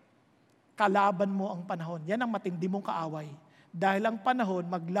 kalaban mo ang panahon. Yan ang matindi mong kaaway. Dahil ang panahon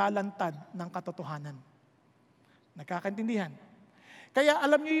maglalantad ng katotohanan. Nakakaintindihan? Kaya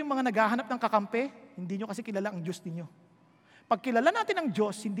alam niyo yung mga naghahanap ng kakampi, hindi nyo kasi kilala ang Diyos ninyo. Pag kilala natin ang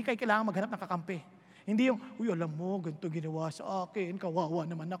Diyos, hindi kayo kailangan maghanap ng kakampi. Hindi yung, uy, alam mo, ganito ginawa sa akin, kawawa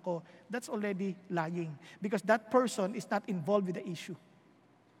naman ako. That's already lying. Because that person is not involved with the issue.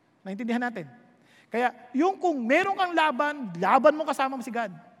 Naintindihan natin? Kaya yung kung meron kang laban mo kasama mo si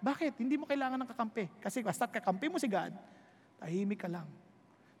God. Bakit? Hindi mo kailangan ng kakampi. Kasi basta't kakampi mo si God, tahimik ka lang.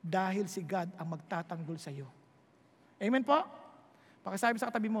 Dahil si God ang magtatanggol sa iyo. Amen po? Pakisabi sa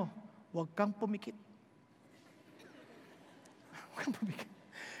katabi mo, huwag kang pumikit. Huwag kang pumikit.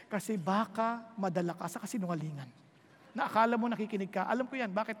 Kasi baka madala ka sa kasinungalingan. Na akala mo nakikinig ka. Alam ko yan.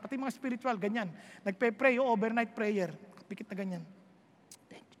 Bakit? Pati mga spiritual, ganyan. Nagpe-pray o overnight prayer. Pikit na ganyan.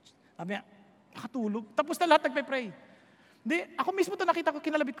 Sabi niya, nakatulog. Tapos na lahat nagpe-pray. Hindi, ako mismo to nakita ko,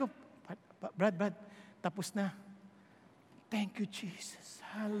 kinalabit ko. Brad, tapos na. Thank you, Jesus.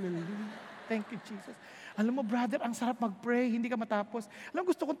 Hallelujah. Thank you, Jesus. Alam mo, brother, ang sarap mag-pray, hindi ka matapos. Alam,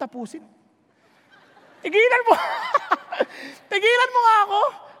 gusto kong tapusin. Tigilan mo! Tigilan mo nga ako!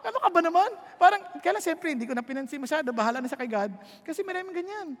 Ano ka ba naman? Parang, kaya lang siyempre, hindi ko na pinansin masyado, bahala na siya kay God. Kasi maraming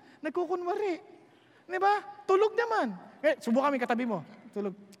ganyan, nagkukunwari. Di ba? Tulog naman. Subukan mo yung katabi mo.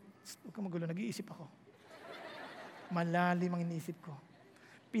 Tulog. Huwag ka magulo, nag-iisip ako. Malalim ang iniisip ko.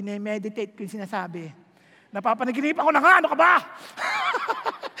 Pinemeditate ko yung sinasabi. Napapanaginipan ako na nga, ano ka ba?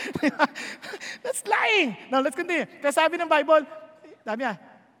 That's lying. Now, let's continue. Kaya sabi ng Bible, sabi niya,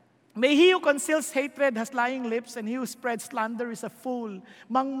 may he who conceals hatred has lying lips, and he who spreads slander is a fool.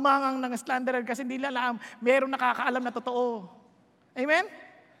 Mangmangang ng slanderer kasi hindi alam, mayroong nakakaalam na totoo. Amen?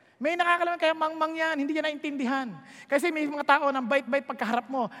 May nakakalaman, kaya mangmang yan, hindi niya naintindihan. Kasi may mga tao ng bait-bait pagkaharap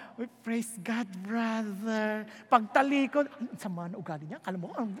mo. Praise God, brother. Pagtalikod, sama na ugali niya, kala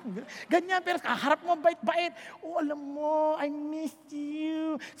mo, ganyan, pero kaharap mo, bait-bait. Oh, alam mo, I missed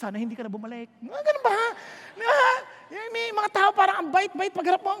you. Sana hindi ka na bumalik. Ganun ba? May mga tao parang ang bait-bait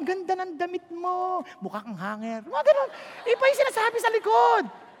pagharap mo, ang ganda ng damit mo. Mukha kang hanger. Mga ganun. Iba yung sinasabi sa likod.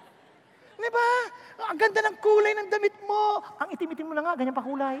 Di ba? Ang ganda ng kulay ng damit mo. Ang itim-itim mo na nga, ganyan pa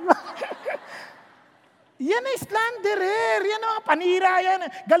kulay. Yan ay slanderer. Yan ang panira yan.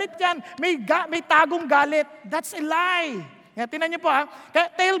 Galit yan. May tagong galit. That's a lie. Yan, tingnan niyo po ha.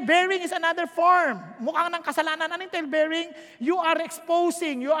 Tale-bearing is another form. Mukhang ng kasalanan. Anong tale-bearing? You are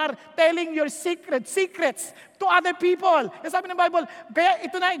exposing. You are telling your secrets to other people. Kasi sabi ng Bible, kaya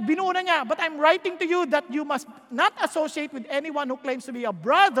ito na, binuo na niya, but I'm writing to you that you must not associate with anyone who claims to be a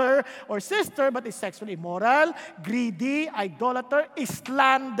brother or sister, but is sexually immoral, greedy, idolater,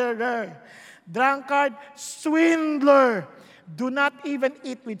 slanderer, drunkard, swindler. Do not even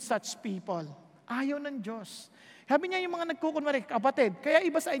eat with such people. Ayaw ng Diyos. Sabi niya yung mga nagkukunwari, kapatid, kaya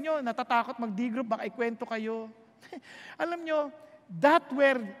iba sa inyo, natatakot mag-D-group, baka ikwento kayo. Alam nyo, that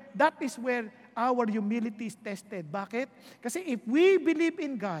is where our humility is tested. Bakit? Kasi if we believe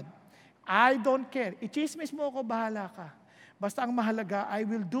in God, I don't care. I-chismis mo ako, bahala ka. Basta ang mahalaga, I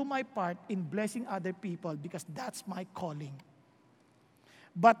will do my part in blessing other people because that's my calling.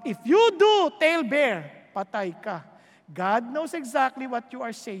 But if you do tale-bear, patay ka. God knows exactly what you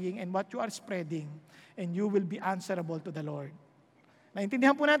are saying and what you are spreading, and you will be answerable to the Lord.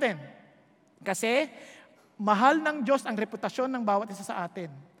 Naintindihan po natin? Kasi, mahal ng Diyos ang reputasyon ng bawat isa sa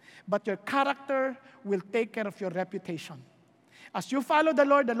atin. But your character will take care of your reputation. As you follow the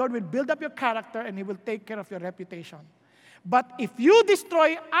Lord will build up your character and He will take care of your reputation. But if you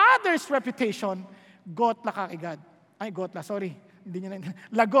destroy others' reputation, gotla ka kay God. Ay, gotla, sorry. Hindi niya na,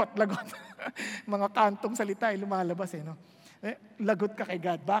 lagot. Mga kantong salita ay lumalabas no? Lagot ka kay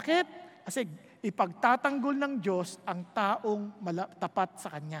God. Bakit? Kasi ipagtatanggol ng Diyos ang taong tapat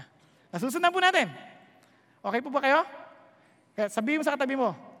sa Kanya. Nasusundan po natin. Okay po ba kayo? Kaya sabihin mo sa katabi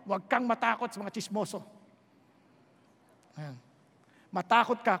mo, huwag kang matakot sa mga chismoso. Ayan.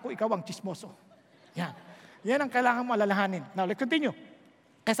 Matakot ka kung ikaw ang chismoso. Yan. Yan ang kailangan mo alalahanin. Now, let's continue.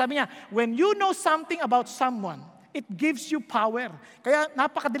 Kaya sabi niya, when you know something about someone, it gives you power. Kaya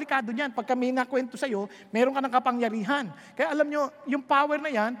napakadelikado niyan. Pagka may nakwento sa'yo, meron ka ng kapangyarihan. Kaya alam nyo, yung power na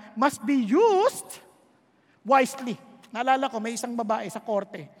yan must be used wisely. Naalala ko, may isang babae sa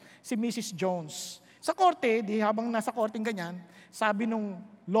korte, si Mrs. Jones. Sa korte, habang nasa korteng ganyan, sabi nung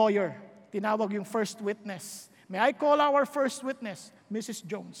lawyer, tinawag yung first witness. May I call our first witness, Mrs.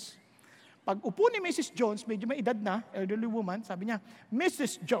 Jones. Pag upo ni Mrs. Jones, medyo may edad na, elderly woman, sabi niya,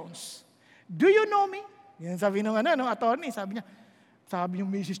 Mrs. Jones, do you know me? Yan sabi ng attorney, sabi yung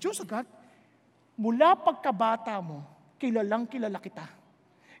Mrs. Jones, agad, mula pagkabata mo, kilalang kilala kita.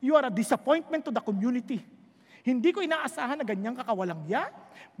 You are a disappointment to the community. Hindi ko inaasahan na ganyan kakawalang ya.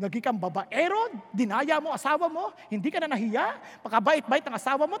 Naging kang babaero, dinaya mo asawa mo, hindi ka na nahiya, pakabait-bait ng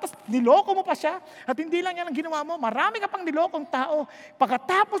asawa mo, tapos niloko mo pa siya. At hindi lang yan ang ginawa mo, marami ka pang nilokong tao.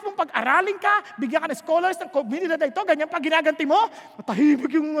 Pagkatapos mong pag-aralin ka, bigyan ka ng scholars ng community na ito, ganyan pa ginaganti mo,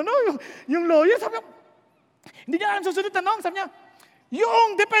 matahimik yung lawyer. Sabi niya, hindi niya alam susunod tanong, sabi niya,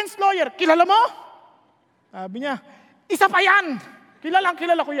 yung defense lawyer, kilala mo? Sabi niya, isa pa yan. Kilala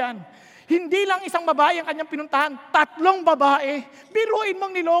ko yan. Hindi lang isang babae ang kanyang pinuntahan, 3 babae. Biruin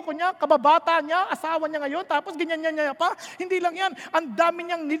mong niloko niya, kababata niya, asawa niya ngayon, tapos ganyan niya pa. Hindi lang yan. Ang dami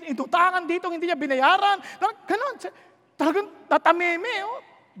niyang inutangan dito, hindi niya binayaran. Ganon. Talagang tatameme. Oh.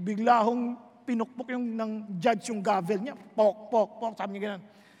 Bigla hong pinukpok yung ng judge yung gavel niya. Pok. Sabi niya ganon.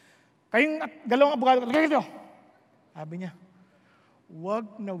 Kayong 2 abogado, sabi niya,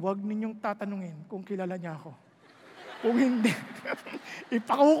 wag ninyong tatanungin kung kilala niya ako. Kung hindi,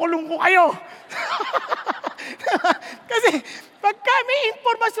 ipakukulong ko kayo. Kasi pagka may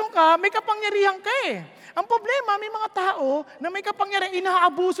impormasyon ka, may kapangyarihan ka eh. Ang problema, may mga tao na may kapangyarihan,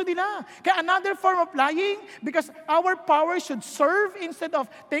 inaabuso nila. Kaya another form of lying, because our power should serve instead of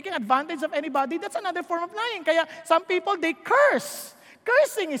taking advantage of anybody, that's another form of lying. Kaya some people, they curse.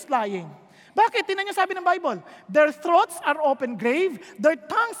 Cursing is lying. Bakit? Tingnan niyo sabi ng Bible. Their throats are open grave. Their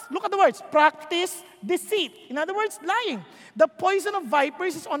tongues, look at the words, practice deceit. In other words, lying. The poison of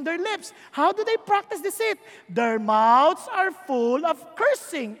vipers is on their lips. How do they practice deceit? Their mouths are full of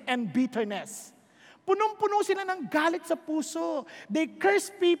cursing and bitterness. Punong-puno sila ng galit sa puso. They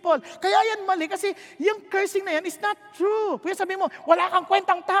curse people. Kaya yan mali kasi yung cursing na yan is not true. Kaya sabi mo, wala kang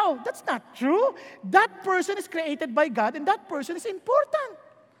kwentang tao. That's not true. That person is created by God and that person is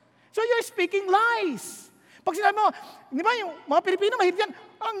important. So you're speaking lies. Pag sinabi mo, di ba yung mga Pilipino, mahilig yan,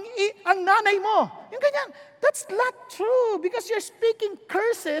 ang nanay mo, yung ganyan, that's not true because you're speaking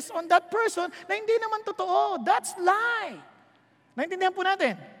curses on that person na hindi naman totoo. That's lie. Naintindihan po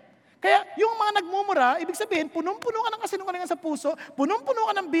natin. Kaya yung mga nagmumura, ibig sabihin, punong-puno ka ng kasinungalingan sa puso, punong-puno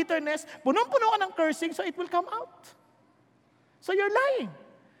ka ng bitterness, punong-puno ka ng cursing, so it will come out. So you're lying.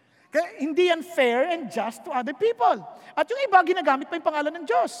 Kaya hindi yan fair and just to other people. At yung iba, ginagamit pa yung pangalan ng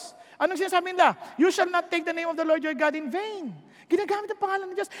Diyos. Anong sinasabi nila? You shall not take the name of the Lord your God in vain. Ginagamit ang pangalan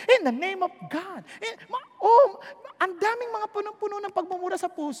ng Diyos. In the name of God. Ang daming mga punong-puno ng pagmumura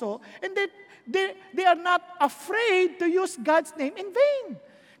sa puso, and they are not afraid to use God's name in vain.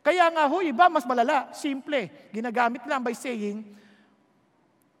 Kaya nga iba mas malala. Simple. Ginagamit lang by saying,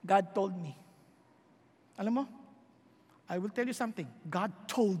 God told me. Alam mo? I will tell you something. God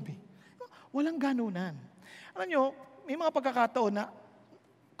told me. Walang ganunan. Alam nyo, may mga pagkakataon na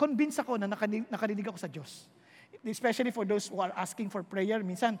convinced ako na nakarinig ako sa Diyos. Especially for those who are asking for prayer.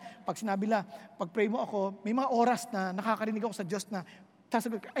 Minsan, pag sinabi nila, pag pray mo ako, may mga oras na nakakarinig ako sa Diyos na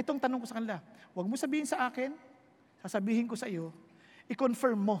sasagot, itong tanong ko sa kanila, huwag mo sabihin sa akin, sasabihin ko sa iyo,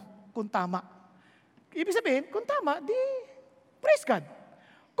 i-confirm mo kung tama. Ibig sabihin, kung tama, di praise God.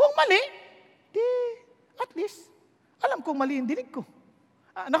 Kung mali, di at least, alam kong mali yung dinig ko.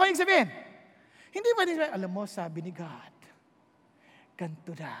 Ano ko yung sabihin? Hindi ba din sabihin, alam mo, sabi ni God,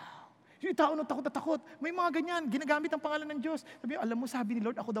 ganito daw. Yung tao na takot na takot. May mga ganyan, ginagamit ang pangalan ng Diyos. Sabi, alam mo, sabi ni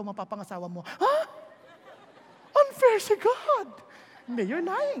Lord, ako daw mapapangasawa mo. Ha? Unfair si God. Hindi, you're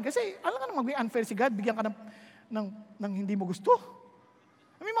lying. Kasi alam ka naman, may unfair si God, bigyan ka ng hindi mo gusto.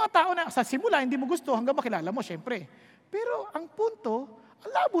 May mga tao na sa simula, hindi mo gusto, hanggang makilala mo, syempre. Pero ang punto,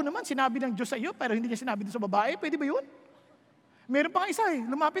 ang labo naman, sinabi ng Diyos sa iyo, pero hindi niya sinabi doon sa babae, pwede ba yun? Meron pa nga isa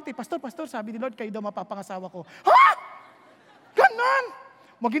lumapit Pastor, sabi ni Lord, kayo daw mapapangasawa ko. Ha? Ganon!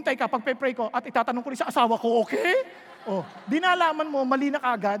 Maghintay ka, pag-pray ko, at itatanong ko rin sa asawa ko, okay? Di nalaman mo, mali na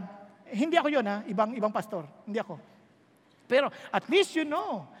kagad. Hindi ako yun ibang pastor, hindi ako. Pero at least you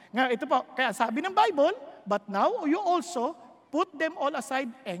know. Nga, ito po, kaya sabi ng Bible, but now you also put them all aside,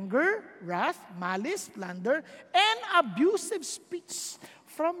 anger, wrath, malice, slander, and abusive speech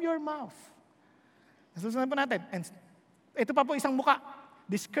from your mouth. Nasusunod po natin. And ito pa po isang muka.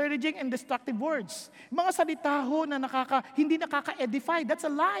 Discouraging and destructive words. Mga salita na hindi nakaka-edify. That's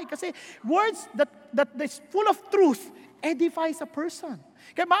a lie. Kasi words that is full of truth edifies a person.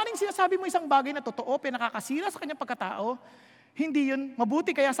 Kaya maaaring sinasabi mo isang bagay na totoo, pinakakasira sa kanyang pagkatao, hindi yun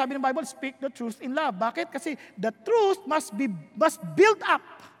mabuti. Kaya sabi ng Bible, speak the truth in love. Bakit? Kasi the truth must build up.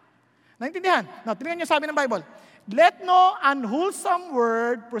 Naintindihan? Now, tingnan niyo sabi ng Bible, let no unwholesome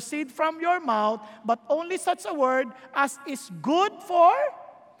word proceed from your mouth, but only such a word as is good for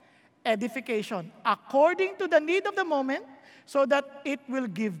edification, according to the need of the moment, so that it will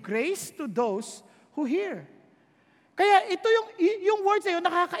give grace to those who hear. Kaya ito yung words na yun,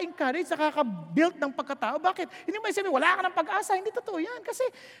 nakaka-encourage, nakaka-build ng pagkatao. Bakit? Hindi mo sabihin, wala ka ng pag-asa. Hindi totoo yan. Kasi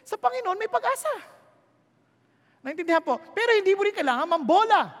sa Panginoon may pag-asa. Naintindihan po? Pero hindi mo rin kailangan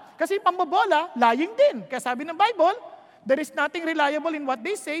mambola. Kasi yung pambobola, lying din. Kaya sabi ng Bible, there is nothing reliable in what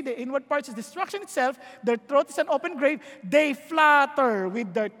they say. The inward parts is destruction itself. Their throat is an open grave. They flatter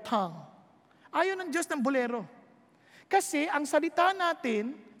with their tongue. Ayaw ng Diyos ng bolero. Kasi ang salita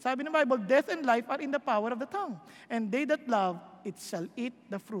natin, sabi ng Bible, death and life are in the power of the tongue. And they that love, it shall eat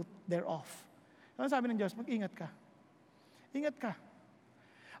the fruit thereof. Ano sabi ng Diyos? Mag-ingat ka. Ingat ka.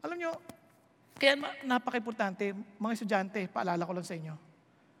 Alam nyo, kaya napaka-importante, mga estudyante, paalala ko lang sa inyo.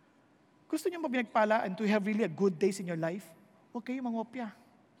 Gusto nyo ba pinagpala and to have really a good days in your life? Huwag kayo mangopya.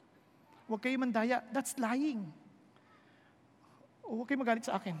 Huwag kayo mandaya. That's lying. Huwag kayo magalit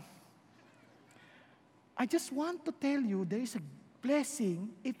sa akin. I just want to tell you there is a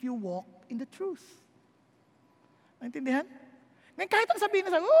blessing if you walk in the truth. Naintindihan? Ngayon kahit ang sabihin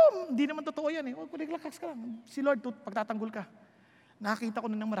na hindi naman totoo yan eh. Relax ka lang. Si Lord, pagtatanggol ka. Nakakita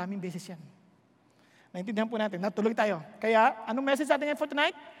ko na ng maraming beses yan. Naintindihan po natin. Natuloy tayo. Kaya, anong message sa atin for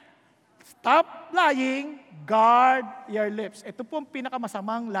tonight? Stop lying, guard your lips. Ito po ang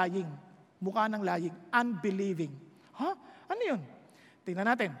pinakamasamang lying. Mukha ng lying. Unbelieving. Ano yun? Tingnan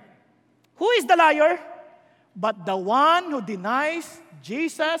natin. Who is the liar? But the one who denies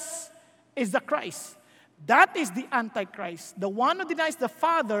Jesus is the Christ. That is the Antichrist. The one who denies the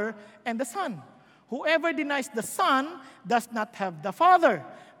Father and the Son. Whoever denies the Son does not have the Father.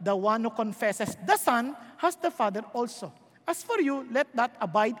 The one who confesses the Son has the Father also. As for you, let that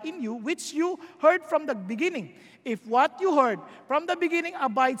abide in you, which you heard from the beginning. If what you heard from the beginning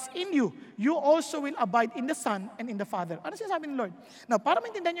abides in you, you also will abide in the Son and in the Father. Ano sinasabi ng Lord? Now, para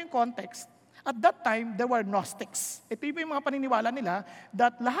maintindihan nyo yung context, at that time, there were Gnostics. Ito yung mga paniniwala nila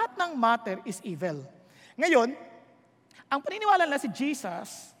that lahat ng matter is evil. Ngayon, ang paniniwala nila si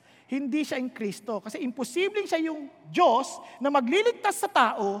Jesus, hindi siya yung Kristo. Kasi imposibleng siya yung Diyos na magliligtas sa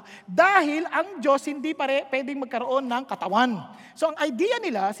tao dahil ang Diyos hindi pwedeng magkaroon ng katawan. So ang idea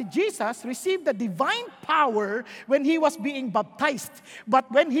nila, si Jesus received the divine power when He was being baptized.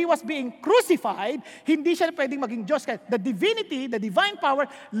 But when He was being crucified, hindi siya pwedeng maging Diyos. The divinity, the divine power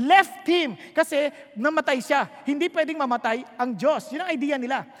left Him kasi namatay siya. Hindi pwedeng mamatay ang Diyos. Yun ang idea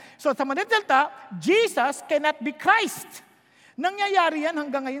nila. So sa madaling salita, Jesus cannot be Christ. Nangyayari yan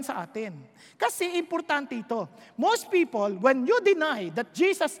hanggang ngayon sa atin. Kasi importante ito. Most people, when you deny that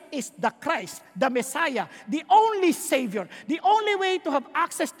Jesus is the Christ, the Messiah, the only Savior, the only way to have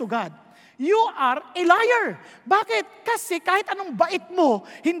access to God, you are a liar. Bakit? Kasi kahit anong bait mo,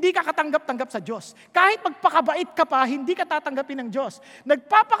 hindi ka katanggap-tanggap sa Diyos. Kahit magpakabait ka pa, hindi ka tatanggapin ng Diyos.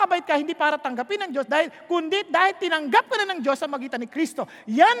 Nagpapakabait ka, hindi para tanggapin ng Diyos, dahil tinanggap ka na ng Diyos sa magitan ni Kristo.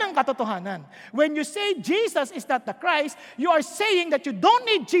 Yan ang katotohanan. When you say Jesus is not the Christ, you are saying that you don't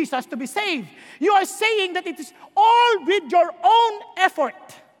need Jesus to be saved. You are saying that it is all with your own effort.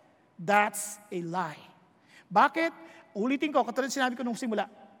 That's a lie. Bakit? Ulitin ko, katulad sinabi ko nung simula,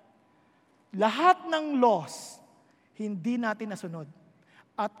 lahat ng laws, hindi natin nasunod.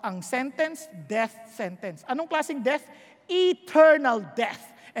 At ang sentence, death sentence. Anong klaseng death? Eternal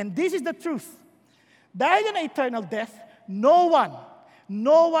death. And this is the truth. Dahil yan na eternal death, no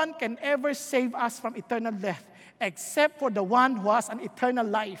one can ever save us from eternal death except for the one who has an eternal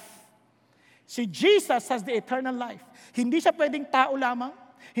life. Si Jesus has the eternal life. Hindi siya pwedeng tao lamang.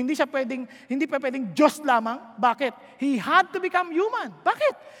 Hindi pa pwedeng Diyos lamang. Bakit? He had to become human.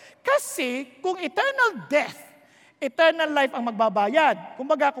 Bakit? Kasi kung eternal death, eternal life ang magbabayad.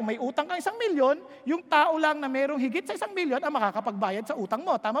 Kumbaga, kung may utang kang 1,000,000, yung tao lang na merong higit sa 1,000,000 ang makakapagbayad sa utang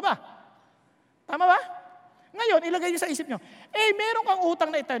mo. Tama ba? Tama ba? Ngayon, ilagay niyo sa isip niyo, meron kang utang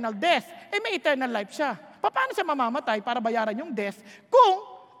na eternal death. May eternal life siya. Paano siya mamamatay para bayaran yung death kung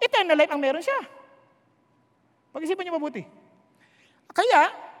eternal life ang meron siya? Pag-isipan niyo mabuti. Kaya,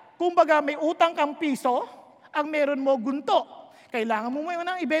 kumbaga may utang kang piso, ang meron mo gunto. Kailangan mo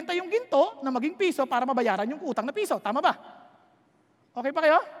muna ibenta yung ginto na maging piso para mabayaran yung utang na piso. Tama ba? Okay pa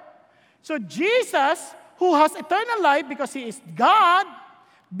kayo? So Jesus, who has eternal life because He is God,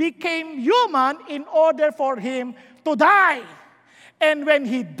 became human in order for Him to die. And when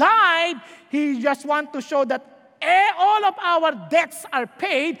He died, He just want to show that all of our debts are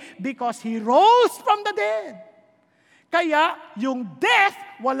paid because He rose from the dead. Kaya yung death,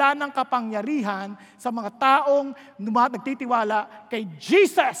 wala nang kapangyarihan sa mga taong nagtitiwala kay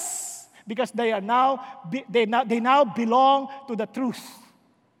Jesus. Because they now belong to the truth.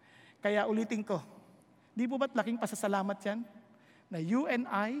 Kaya ulitin ko, di po ba't laking pasasalamat yan? Na you and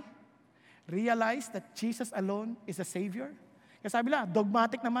I realize that Jesus alone is a Savior? Kasi sabi lang,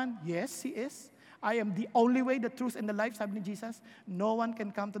 dogmatic naman. Yes, He is. I am the only way, the truth, and the life, sabi ni Jesus. No one can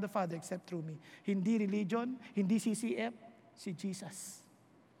come to the Father except through me. Hindi religion, hindi CCF, si Jesus.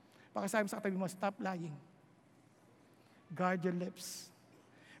 Baka sabi sa katabi mo, stop lying. Guard your lips.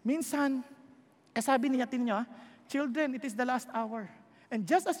 Minsan, sabi niya, children, it is the last hour. And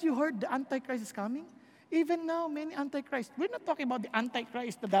just as you heard the Antichrist is coming, even now, many Antichrists, we're not talking about the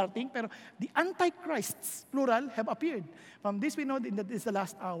Antichrist, the darting, pero the Antichrists, plural, have appeared. From this we know that this is the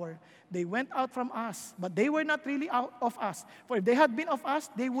last hour. They went out from us, but they were not really out of us. For if they had been of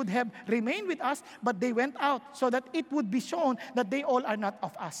us, they would have remained with us, but they went out so that it would be shown that they all are not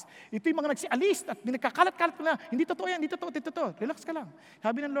of us. Ito yung mga nagsialis at binagkakalat-kalat ko na, hindi totoo yan, hindi totoo. Relax ka lang.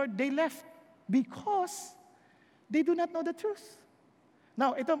 Sabi ng Lord, they left because they do not know the truth.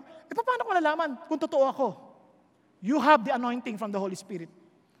 Now, ito paano ko nalaman kung totoo ako? You have the anointing from the Holy Spirit.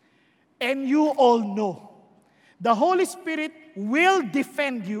 And you all know. The Holy Spirit will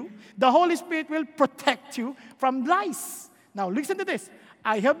defend you. The Holy Spirit will protect you from lies. Now, listen to this.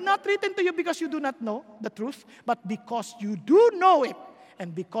 I have not written to you because you do not know the truth, but because you do know it,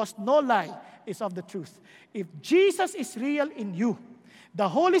 and because no lie is of the truth. If Jesus is real in you, the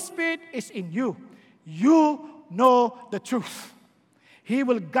Holy Spirit is in you, you know the truth. He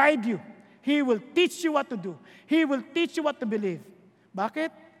will guide you. He will teach you what to do. He will teach you what to believe. Bakit?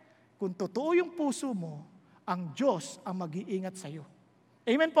 Kung totoo yung puso mo, ang Diyos ang mag-iingat sa iyo.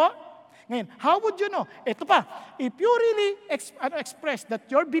 Amen po? Ngayon, how would you know? Ito pa, if you really express that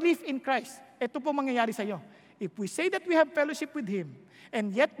your belief in Christ, ito po mangyayari sa iyo. If we say that we have fellowship with Him,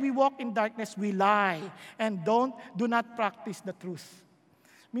 and yet we walk in darkness, we lie, and do not practice the truth.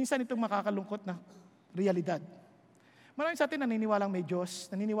 Minsan itong makakalungkot na realidad. Maraming sa atin naniniwalang may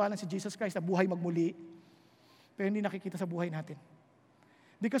Diyos, naniniwalang si Jesus Christ na buhay magmuli, pero hindi nakikita sa buhay natin.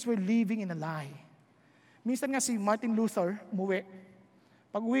 Because we're living in a lie. Minsan nga si Martin Luther umuwi.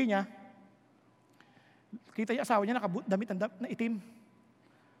 Pag uwi niya, kita niya asawa niya nakadamit na itim.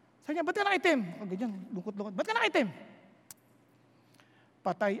 Sabi niya, ba't ka nakaitim? O ganyan, lungkot-lungkot. Ba't ka nakaitim?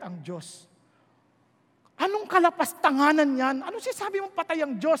 Patay ang Diyos. Anong kalapastanganan yan? Anong sinasabi mong patay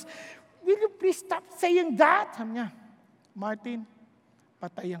ang Diyos? Will you please stop saying that? Sabi niya, Martin,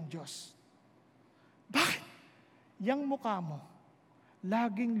 patay ang Diyos. Bakit? Yang mukha mo,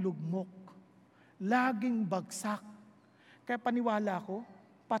 laging lugmok, laging bagsak. Kaya paniwala ko,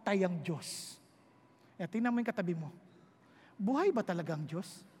 patay ang Diyos. Tingnan mo yung katabi mo. Buhay ba talaga ang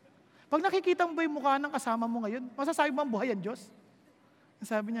Diyos? Pag nakikita mo ba yung mukha ng kasama mo ngayon, masasabi mo ang buhay ang Diyos?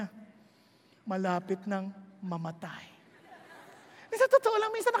 Sabi niya, malapit ng mamatay. Sa totoo lang,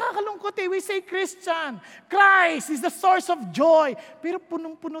 minsan nakakalungkot eh. We say Christian. Christ is the source of joy. Pero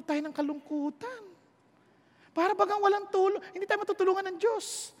punong-puno tayo ng kalungkutan. Para bagang walang tulong. Hindi tayo matutulungan ng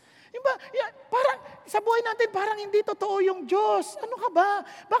Diyos. Parang sa buhay natin, parang hindi totoo yung Diyos. Ano ka ba?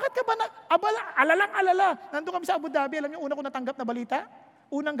 Bakit ka ba alalang-alala? Nandun kami sa Abu Dhabi. Alam niyo, una ko natanggap na balita.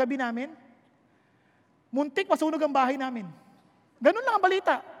 Unang gabi namin. Muntik, masunog ang bahay namin. Ganun lang ang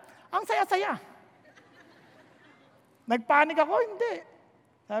balita. Ang saya-saya. Nagpanik ako? Hindi.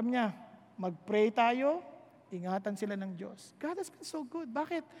 Sabi niya, mag-pray tayo, ingatan sila ng Diyos. God has been so good.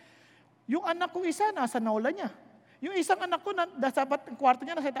 Bakit? Yung anak kong isa, nasa naula niya. Yung isang anak ko, nasa kwarto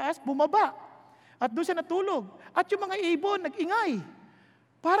niya, nasa taas, bumaba. At doon siya natulog. At yung mga ibon, nag-ingay.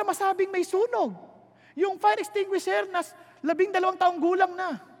 Para masabing may sunog. Yung fire extinguisher, 12 taong gulang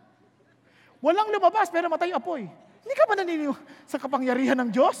na. Walang lumabas, pero matay apoy. Hindi ka ba naniniwala sa kapangyarihan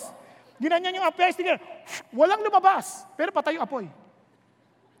ng Diyos? Ginanyan yung fire extinguisher, walang lumabas, pero patay yung apoy.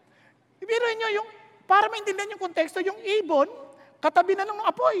 Ibiruin nyo, para maintindihan yung konteksto, yung ibon, katabi na ng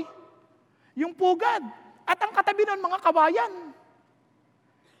apoy. Yung pugad, at ang katabi nun, mga kabayan.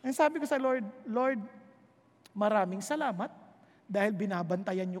 And sabi ko sa Lord, Lord, maraming salamat dahil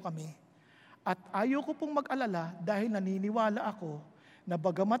binabantayan nyo kami. At ayoko pong mag-alala dahil naniniwala ako na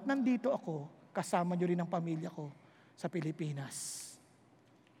bagamat nandito ako, kasama nyo rin ang pamilya ko sa Pilipinas.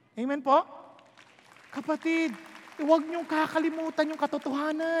 Amen po? Kapatid, huwag niyong kakalimutan yung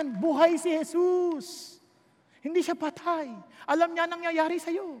katotohanan. Buhay si Jesus. Hindi siya patay. Alam niya nangyayari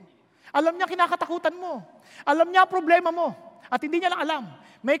sa iyo. Alam niya kinakatakutan mo. Alam niya problema mo. At hindi niya lang alam.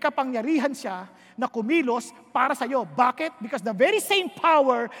 May kapangyarihan siya na kumilos para sa iyo. Bakit? Because the very same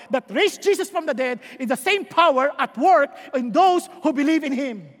power that raised Jesus from the dead is the same power at work in those who believe in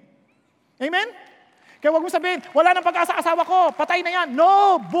Him. Amen? Kaya huwag mo sabihin, wala nang pag-asa asawa ko, patay na yan.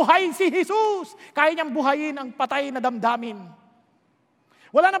 No, buhay si Jesus. Kaya niyang buhayin ang patay na damdamin.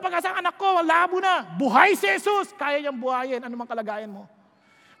 Wala nang pag-asa ang anak ko, labo na. Buhay si Jesus. Kaya niyang buhayin, anumang kalagayan mo.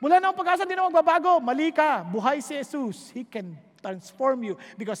 Wala nang pag-asa, hindi na magbabago. Mali ka, buhay si Jesus. He can transform you.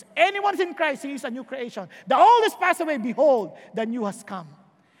 Because anyone's in Christ, He is a new creation. The old is passed away, behold, the new has come.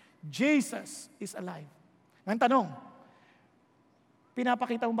 Jesus is alive. Ngayon tanong,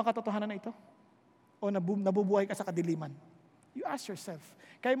 pinapakita mo ba katotohanan na ito? O nabubuhay ka sa kadiliman? You ask yourself.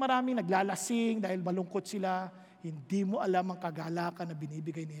 Kaya maraming naglalasing dahil malungkot sila, hindi mo alam ang kagalakan na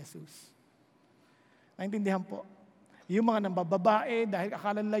binibigay ni Jesus. Naintindihan po? Yung mga nambababae, dahil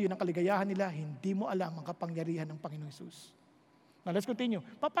akala nila yun ang kaligayahan nila, hindi mo alam ang kapangyarihan ng Panginoong Jesus. Now let's continue.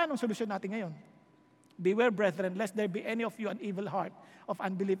 Paano ang solusyon natin ngayon? Beware, brethren, lest there be any of you an evil heart of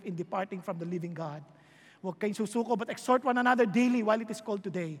unbelief in departing from the living God. Huwag kayong susuko, but exhort one another daily while it is called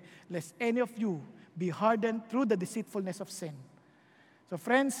today, lest any of you be hardened through the deceitfulness of sin. So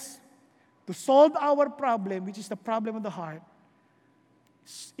friends, to solve our problem, which is the problem of the heart,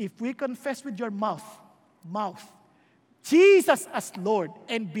 if we confess with your mouth, Jesus as Lord,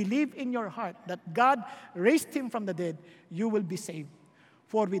 and believe in your heart that God raised Him from the dead, you will be saved.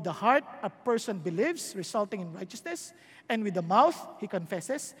 For with the heart a person believes, resulting in righteousness, and with the mouth he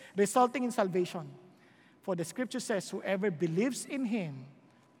confesses, resulting in salvation. For the scripture says, whoever believes in Him,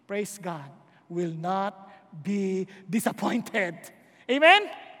 praise God, will not be disappointed. Amen?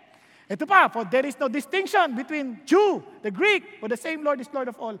 Ito pa, for there is no distinction between Jew, the Greek, for the same Lord is Lord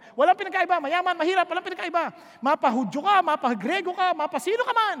of all. Walang pinagkaiba, mayaman, mahirap, walang pinagkaiba. Mapa-Hudyo ka, mapa-Grego ka, mapa-sino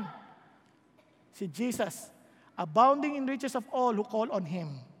ka man. Si Jesus, abounding in riches of all who call on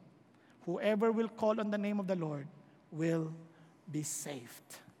Him. Whoever will call on the name of the Lord will be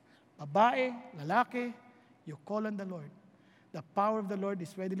saved. Babae, lalaki, you call on the Lord. The power of the Lord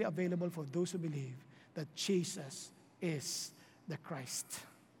is readily available for those who believe that Jesus is the Christ.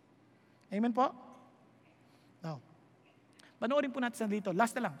 Amen po? Now, panoorin po natin dito.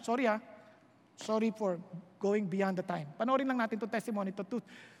 Last na lang. Sorry ha. Sorry for going beyond the time. Panoorin lang natin itong testimony to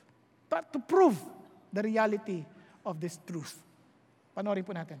prove the reality of this truth. Panoorin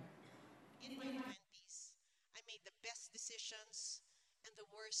po natin. In my 20s, I made the best decisions and the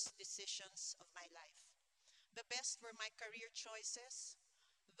worst decisions of my life. The best were my career choices.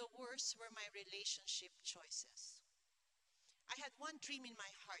 The worst were my relationship choices. I had one dream in my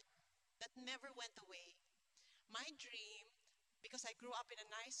heart that never went away. My dream, because I grew up in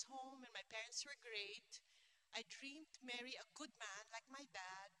a nice home and my parents were great, I dreamed to marry a good man like my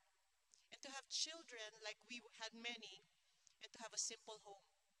dad and to have children like we had many and to have a simple home.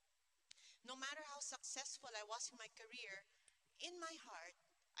 No matter how successful I was in my career, in my heart,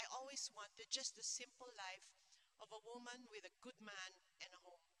 I always wanted just the simple life of a woman with a good man and a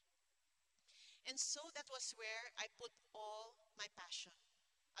home. And so that was where I put all my passion,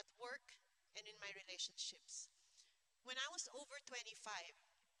 at work and in my relationships. When I was over 25,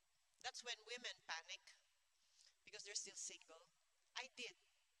 that's when women panic because they're still single. I did.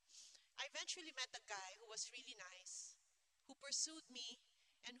 I eventually met a guy who was really nice, who pursued me,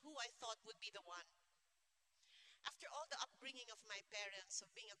 and who I thought would be the one. After all the upbringing of my parents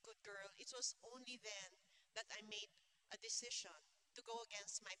of being a good girl, it was only then that I made a decision to go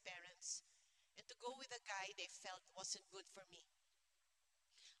against my parents and to go with a guy they felt wasn't good for me.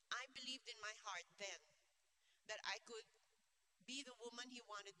 I believed in my heart then that I could be the woman he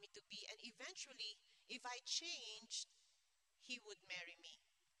wanted me to be, and eventually, if I changed, he would marry me.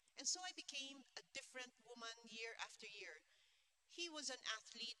 And so I became a different woman year after year. He was an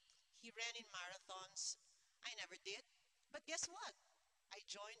athlete. He ran in marathons. I never did. But guess what? I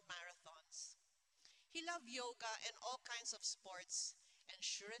joined marathons. He loved yoga and all kinds of sports. And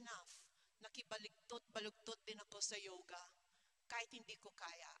sure enough, nakibaligtot-balugtot din ako sa yoga. Kahit hindi ko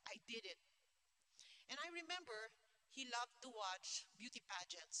kaya, I did it. And I remember he loved to watch beauty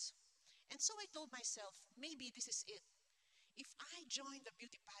pageants. And so I told myself, maybe this is it. If I join the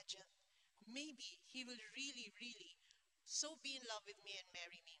beauty pageant, maybe he will really, really so be in love with me and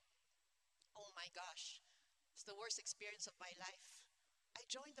marry me. Oh my gosh, it's the worst experience of my life. I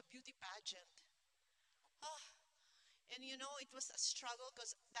joined the beauty pageant. And you know, it was a struggle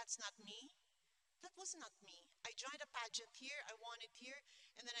because that's not me. That was not me. I joined a pageant here, I won it here,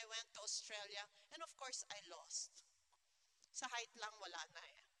 and then I went to Australia, and of course, I lost. Sa height lang, wala na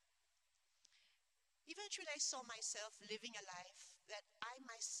eh. Eventually, I saw myself living a life that I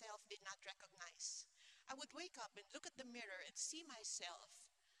myself did not recognize. I would wake up and look at the mirror and see myself,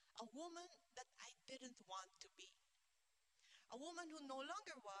 a woman that I didn't want to be. A woman who no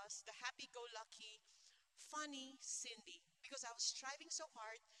longer was the happy-go-lucky, funny Cindy, because I was striving so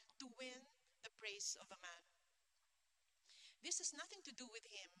hard to win the praise of a man. This has nothing to do with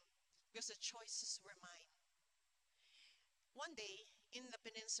him, because the choices were mine. One day, in the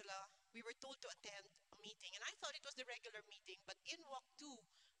peninsula, we were told to attend a meeting, and I thought it was the regular meeting, but in walked two,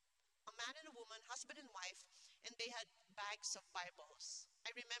 a man and a woman, husband and wife, and they had bags of Bibles.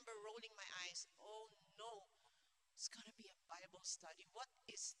 I remember rolling my eyes. Oh no, it's gonna be a Bible study. What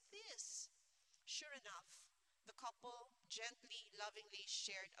is this? Sure enough, the couple gently, lovingly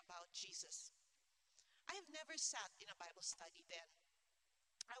shared about Jesus. I have never sat in a Bible study then.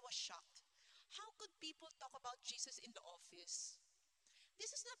 I was shocked. How could people talk about Jesus in the office?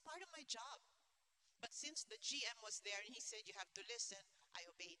 This is not part of my job. But since the GM was there and he said you have to listen, I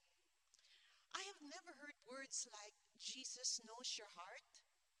obeyed. I have never heard words like, Jesus knows your heart.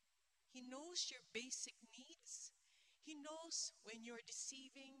 He knows your basic needs. He knows when you're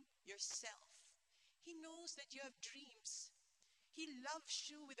deceiving yourself. He knows that you have dreams. He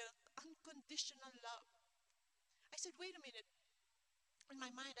loves you with an unconditional love. I said, wait a minute. In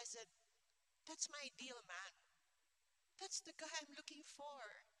my mind, I said, that's my ideal man. That's the guy I'm looking for.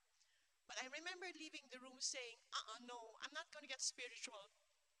 But I remember leaving the room saying, no, I'm not going to get spiritual.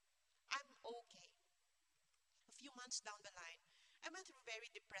 I'm okay. A few months down the line, I went through a very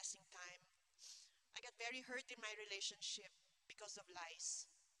depressing time. I got very hurt in my relationship because of lies.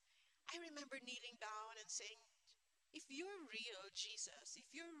 I remember kneeling down and saying, if you're real, Jesus, if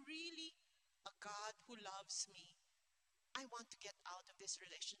you're really a God who loves me, I want to get out of this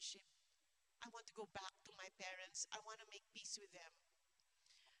relationship. I want to go back to my parents. I want to make peace with them.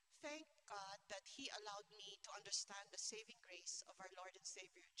 Thank God that He allowed me to understand the saving grace of our Lord and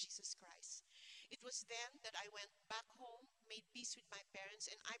Savior, Jesus Christ. It was then that I went back home, made peace with my parents,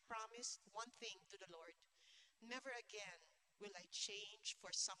 and I promised one thing to the Lord. Never again will I change for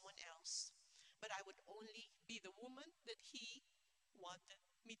someone else, but I would only be the woman that He wanted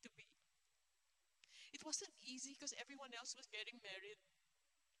me to be. It wasn't easy because everyone else was getting married.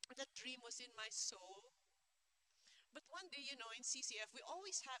 That dream was in my soul. But one day, in CCF, we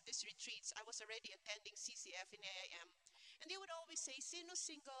always have these retreats. I was already attending CCF in AIM. And they would always say, sino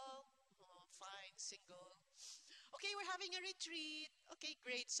single? Oh, fine, single. Okay, we're having a retreat. Okay,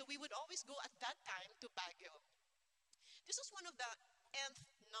 great. So we would always go at that time to Baguio. This was one of the nth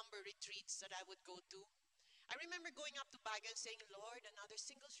number retreats that I would go to. I remember going up to Baguio and saying, Lord, another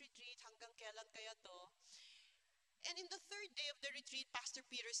singles retreat, hanggang kailan kaya to? And in the third day of the retreat, Pastor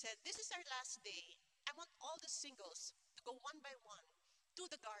Peter said, this is our last day. I want all the singles to go one by one to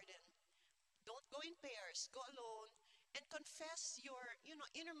the garden. Don't go in pairs, go alone, and confess your,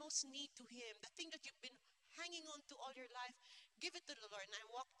 innermost need to Him, the thing that you've been hanging on to all your life. Give it to the Lord. And I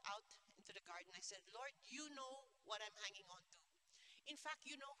walked out into the garden. I said, Lord, you know what I'm hanging on to. In fact,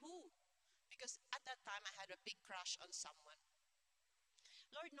 you know who. Because at that time, I had a big crush on someone.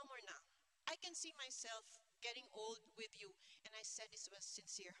 Lord, no more na. I can see myself getting old with you. And I said this with a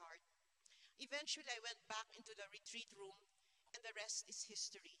sincere heart. Eventually, I went back into the retreat room, and the rest is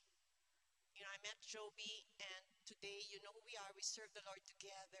history. I met Joby, and today, you know who we are. We serve the Lord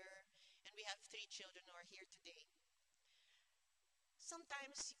together, and we have 3 children who are here today.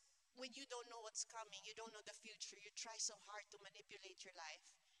 Sometimes, when you don't know what's coming, you don't know the future, you try so hard to manipulate your life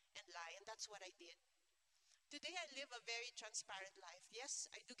and lie, and that's what I did. Today, I live a very transparent life. Yes,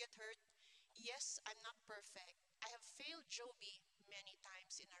 I do get hurt. Yes, I'm not perfect. I have failed Joby many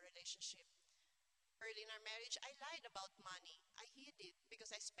times in our relationship. Early in our marriage, I lied about money. I hid it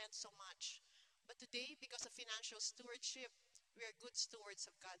because I spent so much. But today, because of financial stewardship, we are good stewards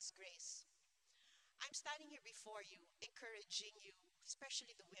of God's grace. I'm standing here before you, encouraging you,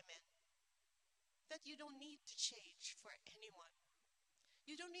 especially the women, that you don't need to change for anyone.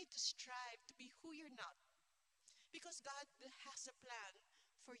 You don't need to strive to be who you're not, because God has a plan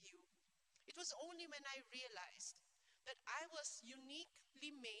for you. It was only when I realized that I was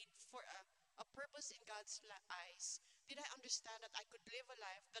uniquely made for a purpose in God's eyes did I understand that I could live a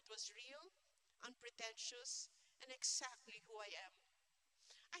life that was real, unpretentious, and exactly who I am.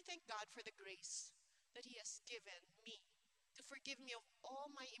 I thank God for the grace that He has given me to forgive me of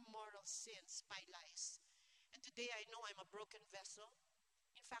all my immoral sins, my lies. And today I know I'm a broken vessel.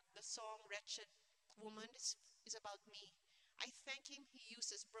 In fact, the song Wretched Woman is about me. I thank Him He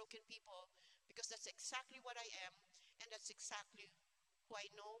uses broken people because that's exactly what I am, and that's exactly who I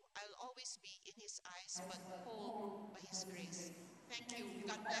know I'll always be in His eyes, but whole by His grace. Thank you.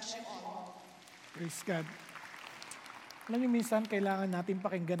 God bless you all. Praise God. Alam niyo, minsan kailangan natin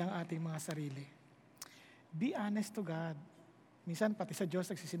pakinggan ang ating mga sarili. Be honest to God. Minsan, pati sa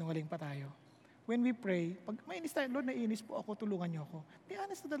Diyos, nagsisinungaling pa tayo. When we pray, pag mainis tayo, Lord, naiinis po ako, tulungan niyo ako. Be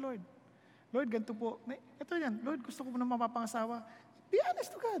honest to the Lord. Lord, ganito po. Ito yan, Lord, gusto ko na mapapangasawa. Be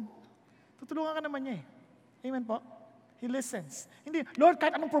honest to God. Tutulungan ka naman niya eh. Amen po? He listens. Hindi, Lord,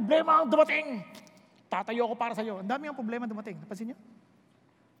 kahit anong problema ang dumating, tatayo ako para sa iyo. Ang dami ang problema dumating. Napansin niyo?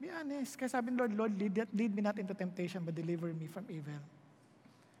 Be honest. Kaya sabi ng Lord, Lord, lead me not into temptation, but deliver me from evil.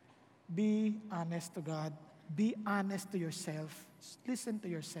 Be honest to God. Be honest to yourself. Listen to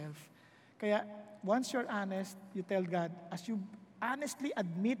yourself. Kaya, once you're honest, you tell God, as you honestly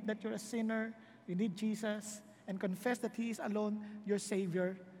admit that you're a sinner, you need Jesus, and confess that He is alone your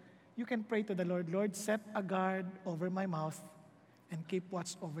Savior, you can pray to the Lord, Lord, set a guard over my mouth and keep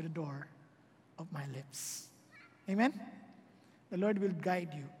watch over the door of my lips. Amen? The Lord will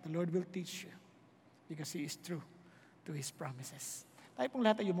guide you. The Lord will teach you because He is true to His promises. Tayo pong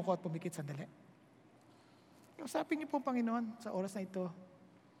lahat ay yumuko at pumikit sandali. Usapin niyo po, Panginoon, sa oras na ito.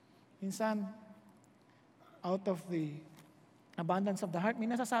 Minsan, out of the abundance of the heart, may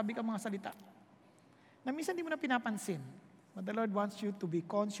nasasabi ka mga salita na minsan di mo na pinapansin. But the Lord wants you to be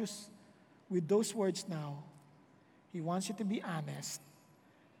conscious with those words now. He wants you to be honest,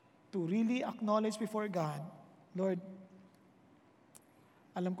 to really acknowledge before God, Lord,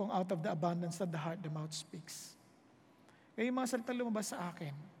 alam kong out of the abundance of the heart, the mouth speaks. Kaya yung mga salita lumabas sa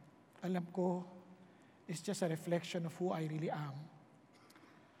akin, alam ko, it's just a reflection of who I really am.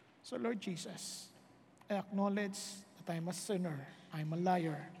 So Lord Jesus, I acknowledge that I'm a sinner, I'm a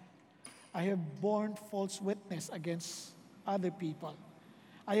liar. I have borne false witness against other people.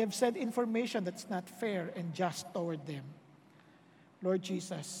 I have said information that's not fair and just toward them. Lord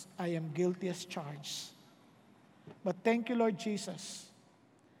Jesus, I am guilty as charged. But thank you, Lord Jesus,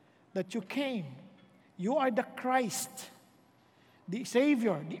 that you came. You are the Christ, the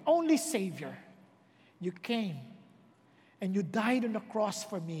Savior, the only Savior. You came and you died on the cross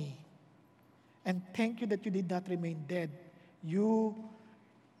for me. And thank you that you did not remain dead. You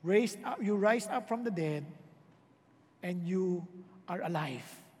rise up from the dead and you are alive.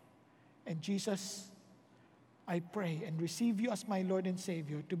 And Jesus, I pray and receive you as my Lord and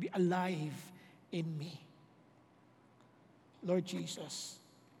Savior to be alive in me. Lord Jesus,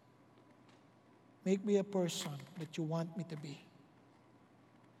 make me a person that you want me to be.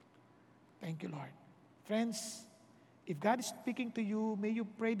 Thank you, Lord. Friends, if God is speaking to you, may you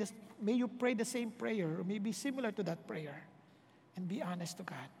pray the same prayer or maybe similar to that prayer and be honest to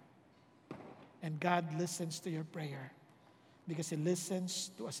God. And God listens to your prayer because He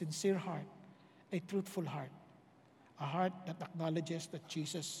listens to a sincere heart, a truthful heart, a heart that acknowledges that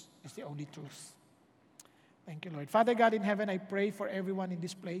Jesus is the only truth. Thank you, Lord. Father God in heaven, I pray for everyone in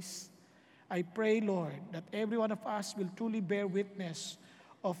this place. I pray, Lord, that every one of us will truly bear witness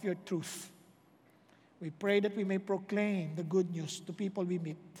of your truth. We pray that we may proclaim the good news to people we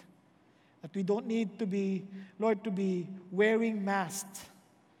meet. That we don't need to be, Lord, to be wearing masks.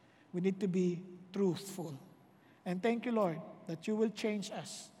 We need to be truthful. And thank you, Lord, that you will change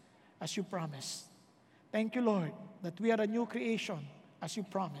us as you promised. Thank you, Lord, that we are a new creation as you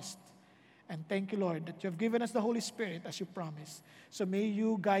promised. And thank you, Lord, that you have given us the Holy Spirit as you promised. So may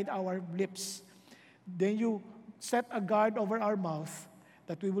you guide our lips. Then you set a guard over our mouth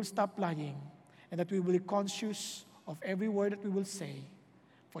that we will stop lying and that we will be conscious of every word that we will say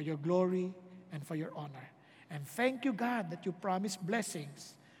for your glory and for your honor. And thank you, God, that you promise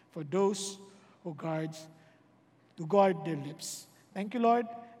blessings for those who guard their lips. Thank you, Lord,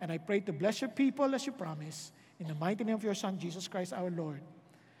 and I pray to bless your people as you promise. In the mighty name of your Son, Jesus Christ, our Lord.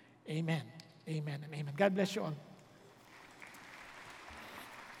 Amen. Amen and amen. God bless you all.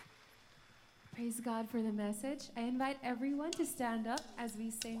 Praise God for the message. I invite everyone to stand up as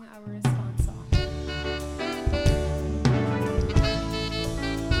we sing our response song.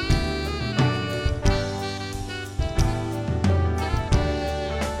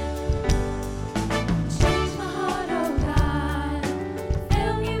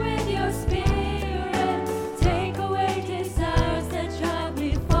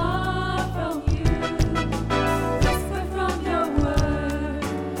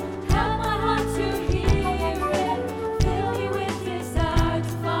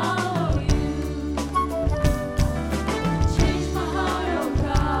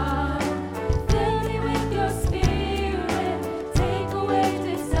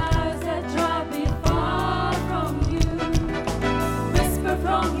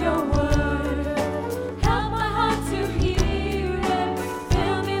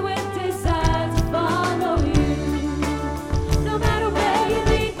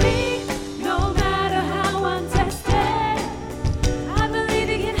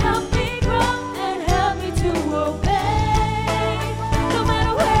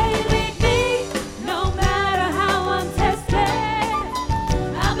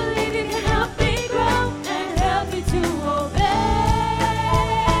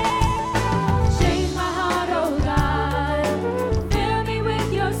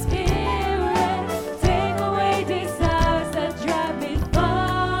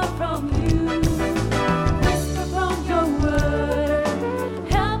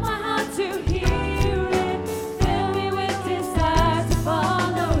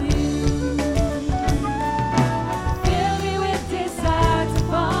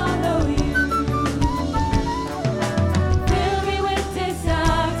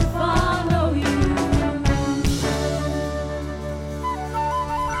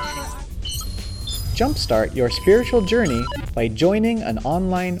 jumpstart your spiritual journey by joining an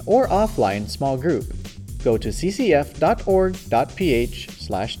online or offline small group. Go to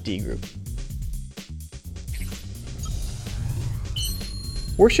ccf.org.ph/dgroup.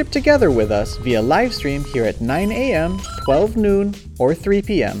 Worship together with us via live stream here at 9 a.m., 12 noon, or 3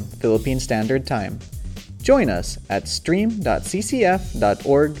 p.m. Philippine Standard Time. Join us at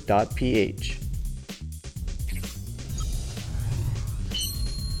stream.ccf.org.ph.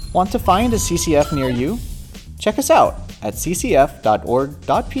 Want to find a CCF near you? Check us out at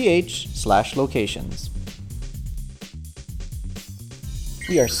ccf.org.ph/locations.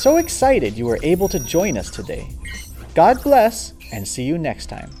 We are so excited you were able to join us today. God bless and see you next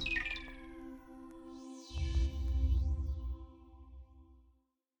time.